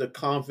us the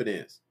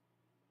confidence.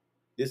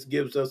 This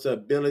gives us the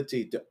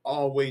ability to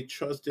always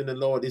trust in the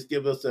Lord. This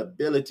gives us the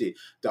ability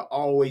to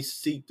always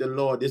seek the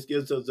Lord. This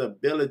gives us the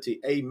ability,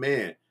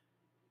 amen,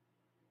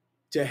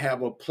 to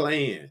have a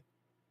plan,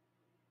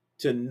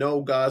 to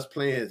know God's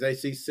plans.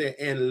 As he said,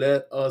 and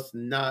let us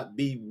not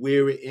be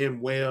weary in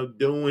well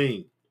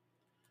doing.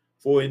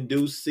 For in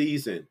due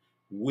season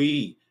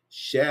we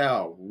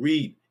shall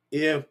reap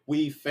if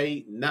we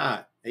faint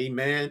not.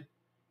 Amen.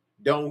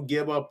 Don't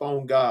give up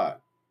on God.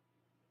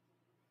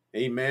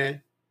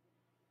 Amen.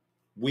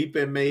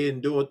 Weeping may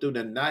endure through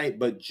the night,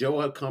 but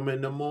joy come in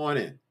the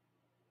morning.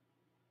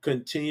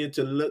 Continue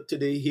to look to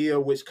the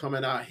hill which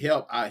coming our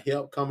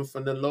help coming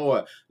from the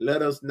Lord.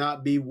 Let us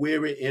not be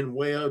weary in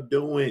well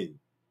doing.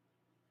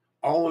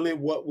 Only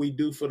what we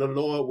do for the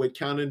Lord will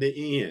count in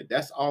the end.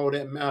 That's all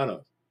that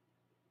matters.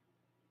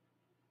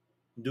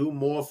 Do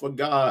more for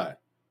God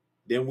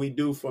than we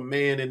do for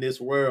man in this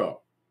world.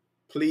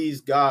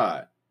 Please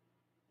God.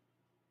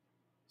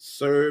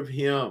 Serve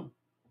him.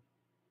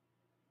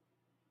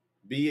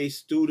 Be a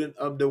student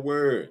of the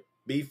word.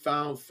 Be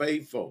found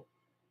faithful.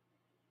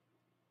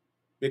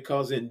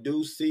 Because in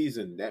due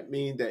season, that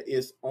means that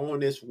it's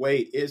on its way.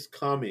 It's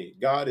coming.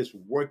 God is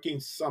working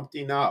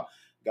something out.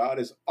 God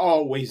is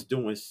always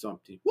doing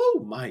something.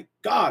 Woo, my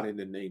God, in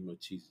the name of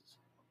Jesus.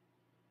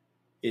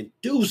 In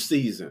due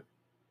season,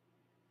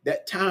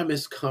 that time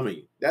is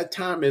coming. That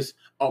time is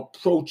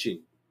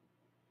approaching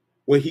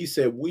where he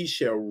said, we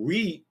shall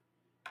reap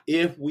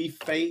if we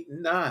faint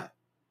not.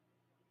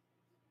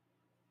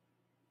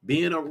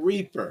 Being a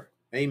reaper,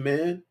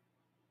 amen.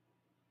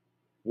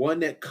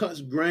 One that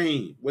cuts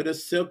grain with a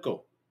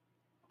sickle.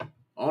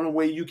 Only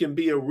way you can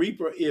be a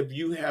reaper if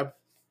you have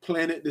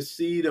planted the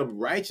seed of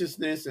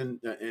righteousness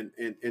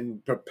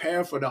and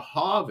prepare for the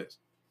harvest.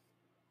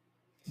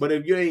 But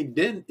if you ain't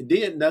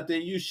did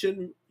nothing, you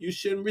shouldn't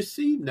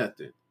receive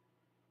nothing.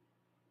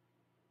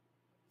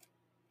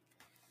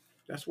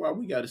 That's why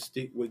we got to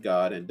stick with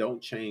God and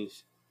don't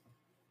change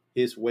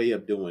his way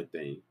of doing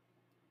things.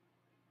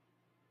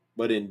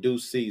 But in due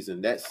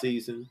season, that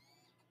season,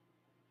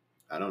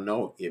 I don't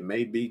know, it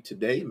may be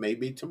today, it may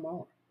be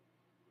tomorrow.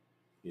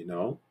 You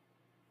know,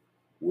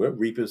 we're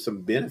reaping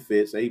some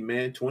benefits,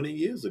 amen, 20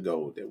 years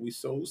ago that we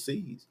sowed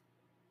seeds.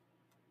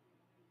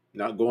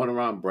 Not going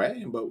around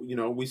bragging, but, you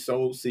know, we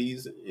sowed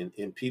seeds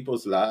in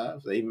people's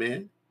lives,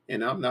 amen.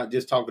 And I'm not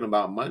just talking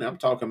about money, I'm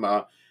talking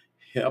about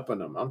helping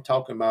them. I'm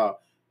talking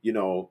about, you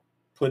know,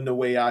 putting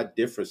away our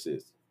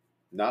differences,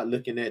 not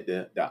looking at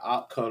the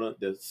out color,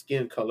 the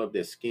skin color of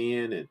their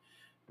skin, and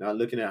not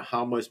looking at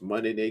how much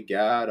money they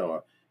got,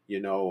 or, you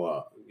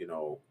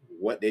know,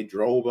 what they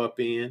drove up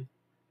in,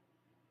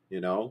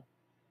 you know,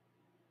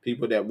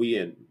 people that we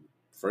in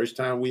first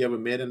time we ever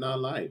met in our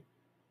life.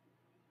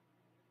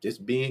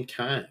 Just being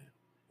kind,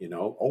 you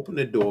know, open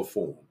the door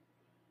for them,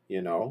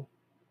 you know,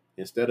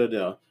 instead of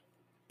the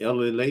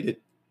elderly lady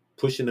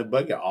pushing the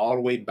bucket all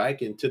the way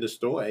back into the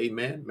store. Hey,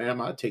 man,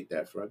 ma'am, I'll take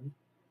that from you.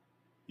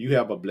 You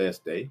have a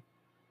blessed day.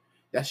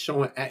 That's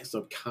showing acts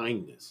of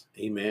kindness.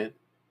 Amen.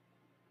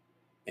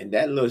 And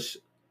that little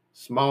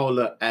small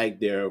little act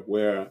there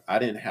where I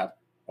didn't have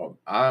or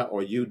I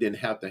or you didn't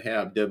have to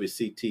have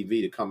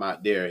WCTV to come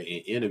out there and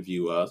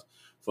interview us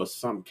for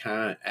some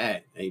kind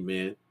act,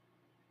 amen,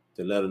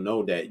 to let them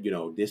know that,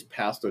 this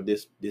pastor,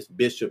 this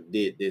bishop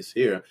did this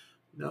here.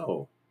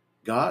 No,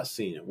 God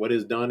seen it. What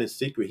is done in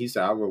secret, he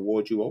said, I'll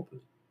reward you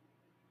openly.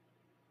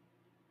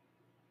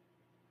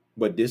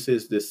 But this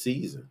is the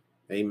season,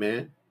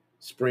 amen,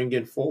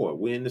 springing forward.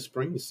 We're in the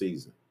spring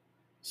season,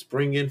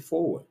 springing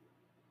forward.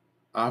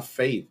 Our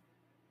faith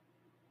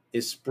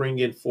is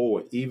springing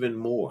forward even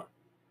more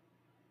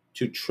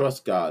to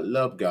trust God,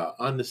 love God,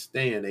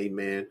 understand,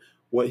 amen,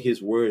 what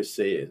his word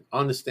says,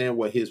 understand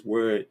what his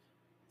word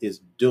is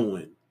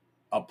doing,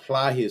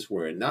 apply his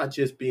word, not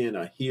just being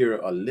a hearer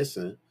or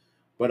listener,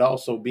 but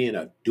also being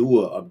a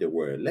doer of the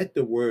word. Let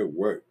the word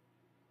work.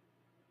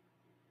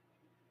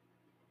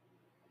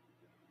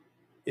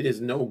 It is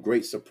no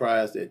great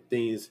surprise that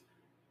things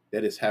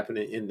that is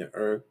happening in the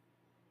earth,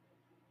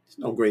 it's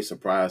no great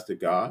surprise to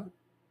God.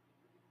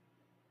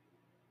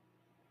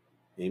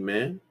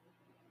 Amen.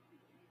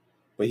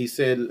 But he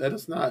said, let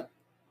us not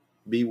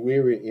be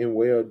weary in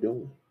well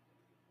doing.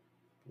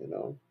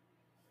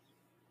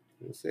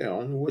 He said,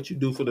 only what you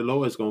do for the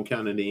Lord is going to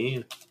count in the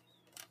end.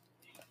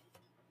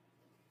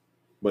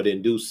 But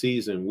in due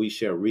season, we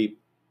shall reap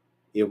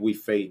if we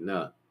faint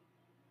not.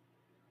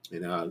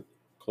 And I'll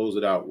close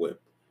it out with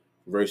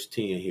verse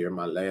 10 here,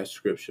 my last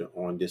scripture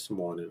on this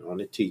morning, on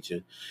the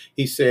teaching.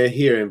 He said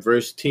here in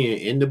verse 10,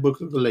 in the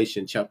book of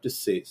Galatians, chapter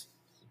 6,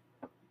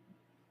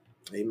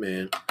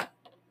 amen.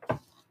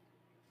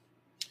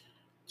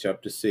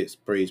 Chapter 6,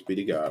 praise be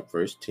to God,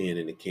 verse 10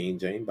 in the King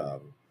James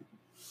Bible.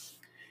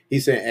 He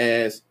said,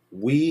 as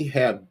we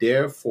have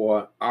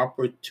therefore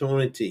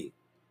opportunity,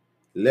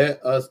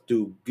 let us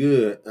do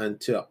good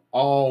unto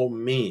all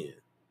men,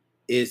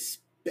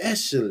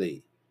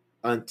 especially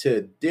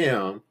unto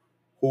them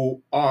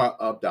who are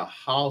of the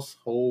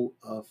household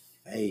of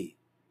faith.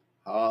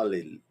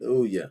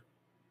 Hallelujah.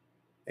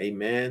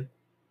 Amen.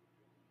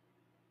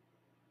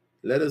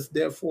 Let us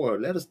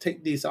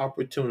take these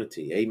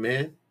opportunity.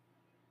 Amen.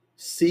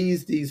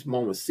 Seize these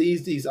moments,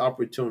 seize these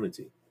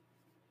opportunity.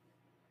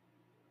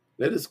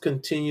 Let us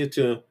continue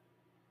to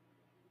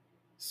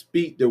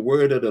speak the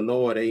word of the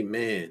Lord.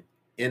 Amen.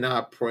 In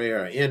our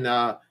prayer, in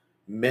our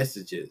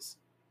messages,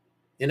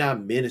 in our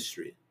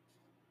ministry.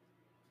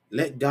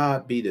 Let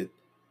God be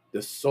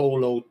the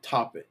solo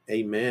topic.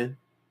 Amen.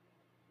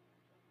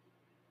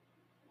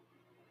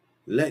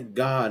 Let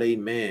God,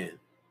 amen,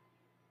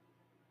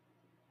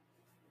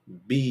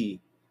 be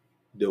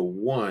the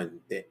one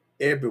that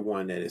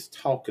everyone that is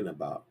talking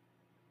about.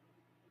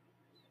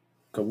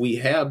 Because we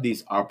have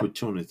these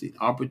opportunities.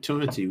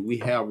 Opportunity we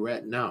have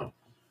right now.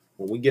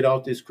 When we get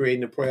off this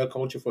Creating a Prayer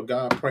Culture for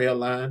God prayer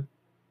line,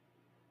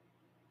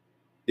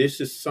 this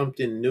is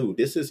something new.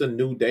 This is a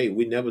new day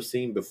we never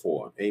seen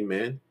before.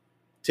 Amen.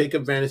 Take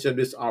advantage of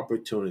this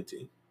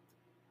opportunity.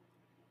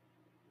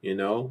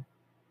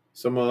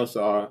 Some of us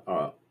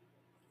are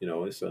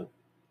it's a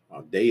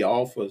day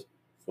off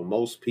for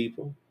most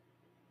people.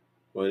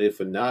 But if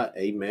not,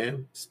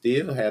 amen,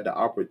 still had the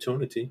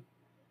opportunity.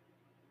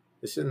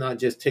 It should not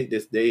just take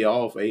this day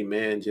off,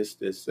 amen, just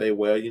to say,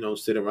 well,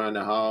 sit around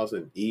the house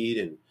and eat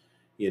and,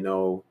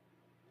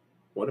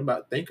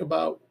 think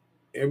about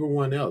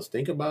everyone else.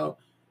 Think about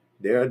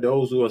there are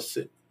those who are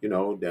sick, they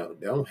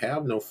don't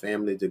have no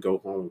family to go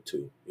home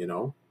to.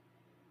 To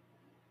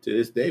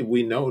this day,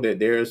 we know that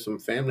there are some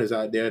families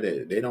out there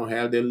that they don't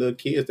have their little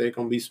kids. They're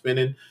going to be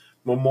spending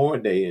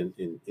Memorial Day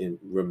and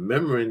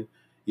remembering,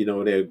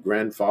 their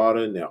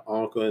grandfather and their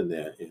uncle and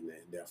their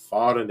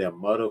father and their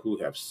mother who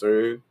have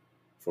served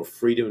for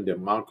freedom and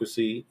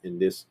democracy in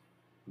this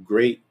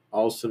great,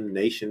 awesome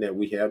nation that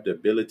we have the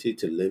ability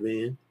to live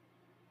in.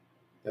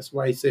 That's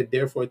why he said,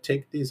 therefore,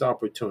 take these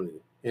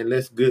opportunities and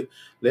let's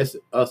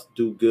us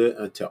do good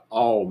unto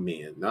all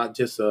men, not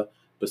just a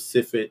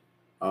specific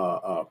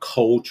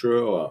culture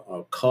or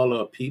a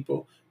color of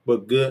people,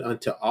 but good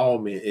unto all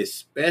men,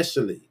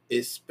 especially.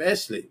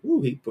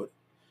 Ooh,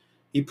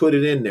 he put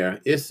it in there.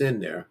 It's in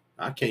there.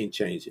 I can't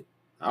change it.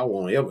 I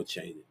won't ever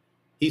change it.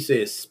 He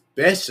said,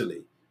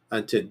 especially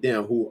unto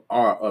them who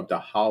are of the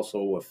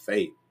household of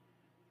faith,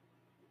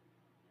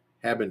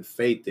 having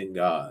faith in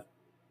God,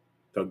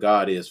 because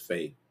God is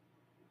faith.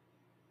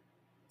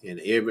 And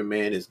every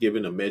man is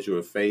given a measure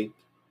of faith.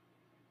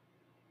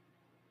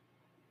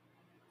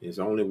 It's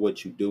only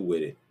what you do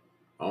with it.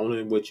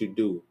 Only what you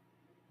do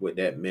with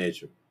that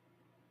measure.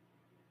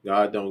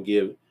 God don't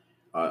give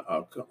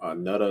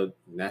another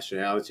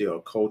nationality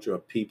or culture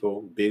of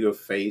people bigger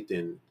faith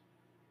than,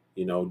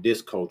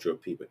 this culture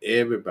of people.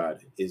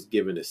 Everybody is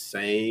given the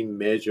same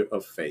measure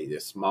of faith,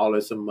 as small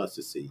as a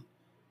mustard seed,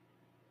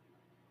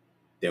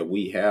 that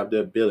we have the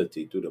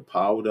ability through the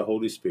power of the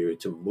Holy Spirit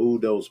to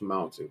move those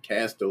mountains,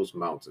 cast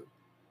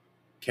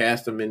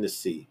them in the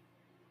sea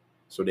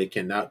so they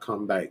cannot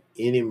come back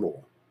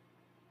anymore.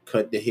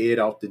 Cut the head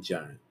off the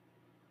giant.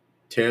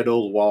 Tear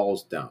those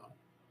walls down.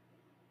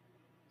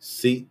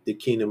 Seek the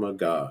kingdom of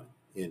God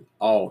in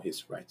all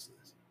his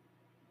righteousness,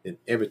 and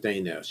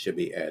everything else shall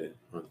be added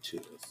unto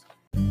us.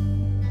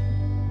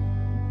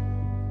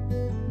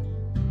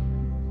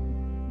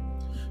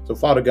 So,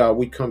 Father God,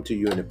 we come to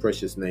you in the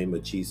precious name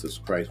of Jesus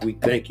Christ. We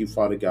thank you,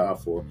 Father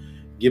God, for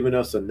giving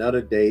us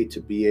another day to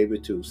be able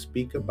to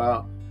speak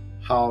about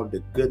how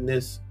the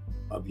goodness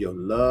of your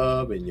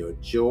love and your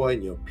joy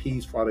and your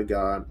peace, Father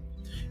God,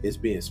 is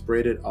being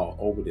spreaded all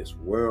over this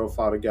world,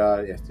 Father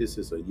God, as this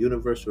is a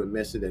universal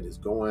message that is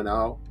going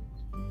out,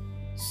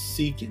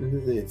 seeking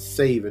and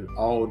saving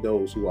all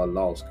those who are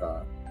lost,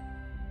 God.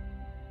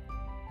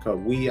 Because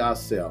we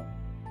ourselves,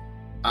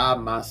 I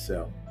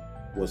myself,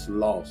 was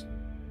lost,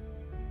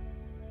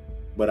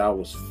 but I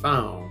was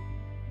found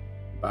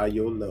by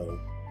your love,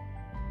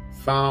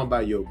 found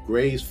by your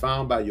grace,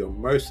 found by your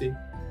mercy,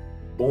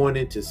 born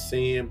into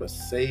sin, but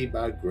saved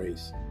by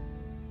grace.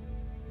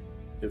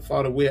 And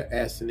Father, we're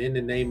asking in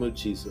the name of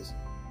Jesus,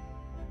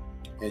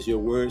 as your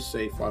words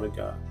say, Father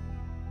God,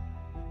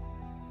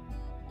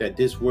 that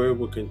this word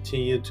will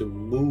continue to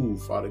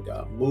move, Father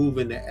God, move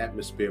in the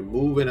atmosphere,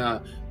 move in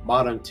our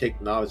modern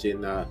technology,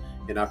 in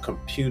our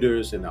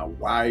computers, and our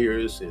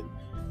wires, and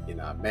in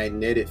our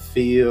magnetic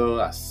field,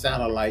 our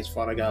satellites,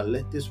 Father God.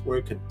 Let this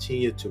word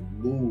continue to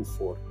move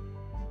forth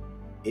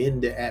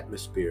in the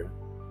atmosphere,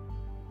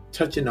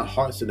 touching the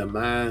hearts and the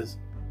minds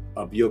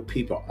of your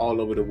people all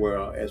over the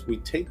world as we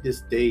take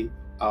this day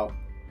out.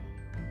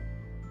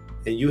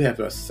 And you have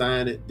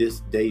assigned it this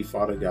day,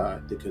 Father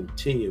God, to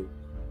continue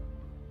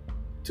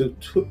to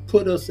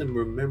put us in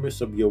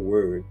remembrance of your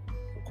word,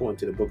 according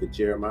to the book of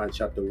Jeremiah,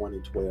 chapter 1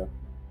 and 12.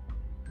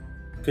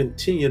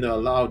 Continue to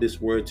allow this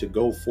word to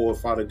go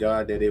forth, Father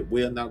God, that it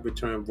will not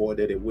return void,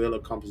 that it will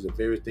accomplish the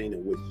very thing that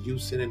which you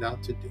sent it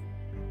out to do.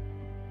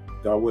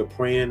 God, we're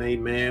praying,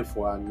 amen,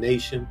 for our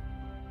nation,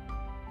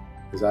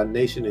 because our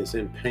nation is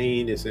in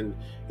pain, it's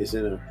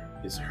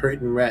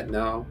hurting right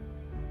now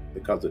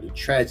because of the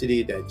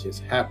tragedy that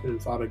just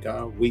happened, Father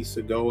God, weeks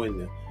ago,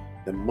 and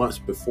the months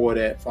before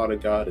that, Father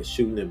God, the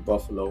shooting in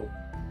Buffalo.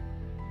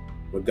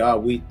 But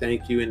God, we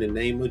thank you in the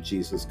name of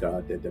Jesus,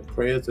 God, that the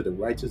prayers of the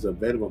righteous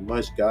available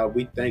much. God,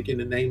 we thank you in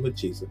the name of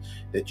Jesus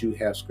that you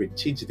have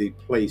strategically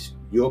placed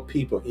your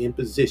people in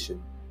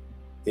position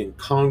in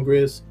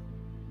Congress,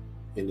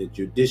 in the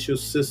judicial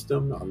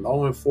system, our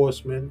law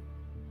enforcement,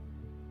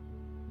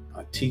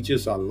 our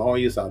teachers, our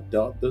lawyers, our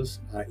doctors,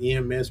 our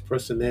EMS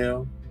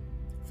personnel,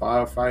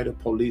 firefighter,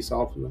 police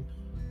officer,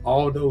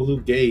 all those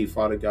who gave,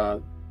 Father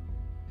God,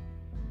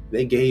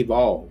 they gave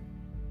all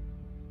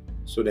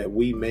so that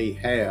we may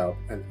have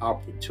an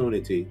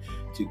opportunity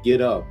to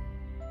get up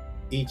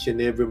each and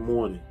every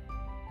morning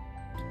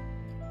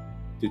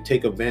to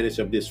take advantage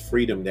of this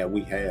freedom that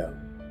we have,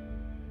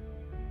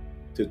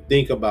 to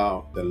think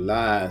about the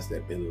lives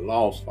that have been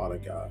lost, Father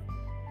God,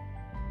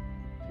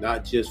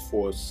 not just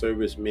for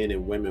servicemen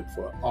and women,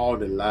 for all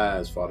the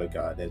lives, Father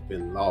God, that's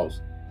been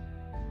lost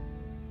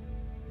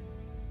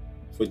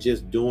for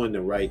just doing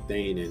the right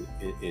thing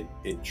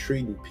and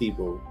treating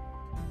people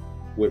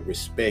with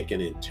respect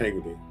and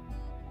integrity.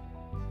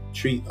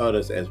 Treat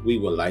others as we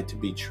would like to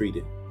be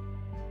treated.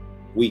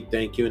 We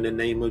thank you in the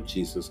name of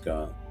Jesus,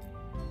 God,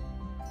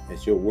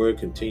 as your word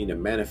continue to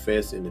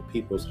manifest in the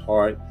people's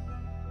heart,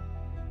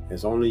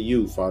 as only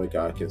you, Father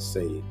God, can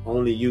save.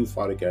 Only you,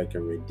 Father God,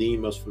 can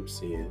redeem us from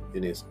sin.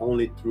 And it's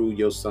only through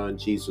your Son,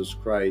 Jesus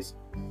Christ,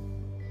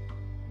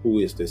 who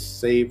is the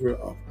Savior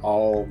of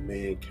all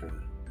mankind.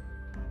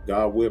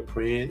 God, we're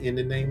praying in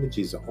the name of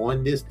Jesus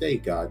on this day,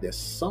 God, that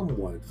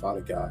someone,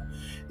 Father God,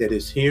 that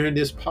is hearing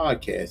this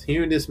podcast,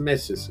 hearing this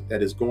message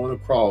that is going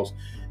across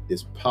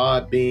this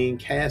Podbean,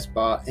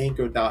 Castbox,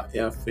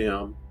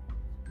 Anchor.fm,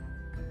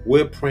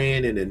 we're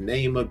praying in the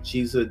name of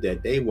Jesus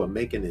that they will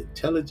make an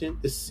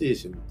intelligent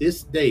decision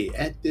this day,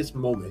 at this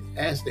moment,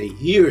 as they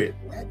hear it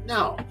right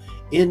now,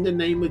 in the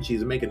name of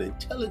Jesus, make an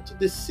intelligent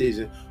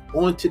decision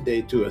on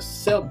today to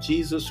accept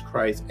Jesus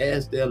Christ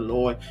as their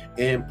Lord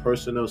and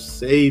personal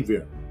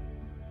Savior,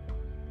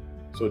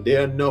 so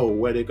they'll know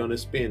where they're going to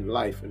spend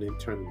life and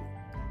eternity.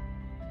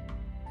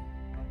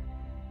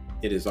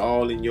 It is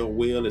all in your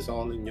will, it's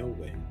all in your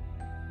way,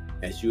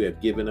 as you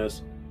have given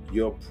us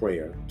your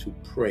prayer to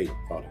pray,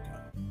 Father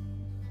God,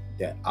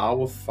 that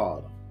our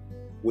Father,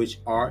 which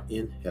art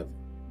in heaven,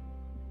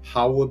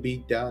 hallowed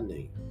be thy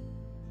name,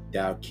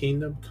 thy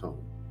kingdom come,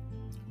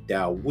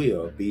 thy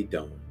will be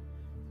done,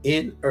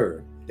 in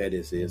earth that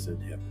it is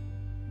in heaven.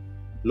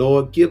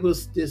 Lord, give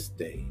us this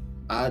day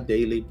our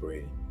daily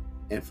bread,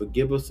 and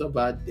forgive us of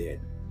our debt,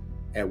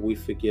 and we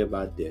forgive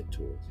our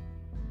debtors.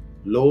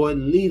 Lord,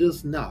 lead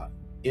us not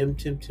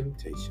into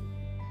temptation,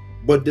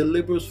 but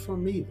deliver us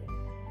from evil.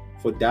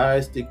 For thine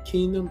is the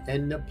kingdom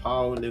and the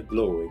power and the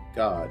glory.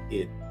 God,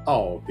 it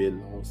all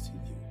belongs to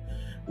you.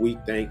 We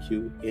thank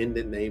you in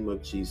the name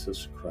of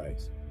Jesus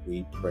Christ.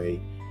 We pray,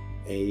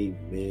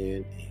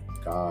 amen,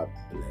 and God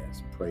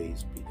bless.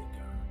 Praise be to God.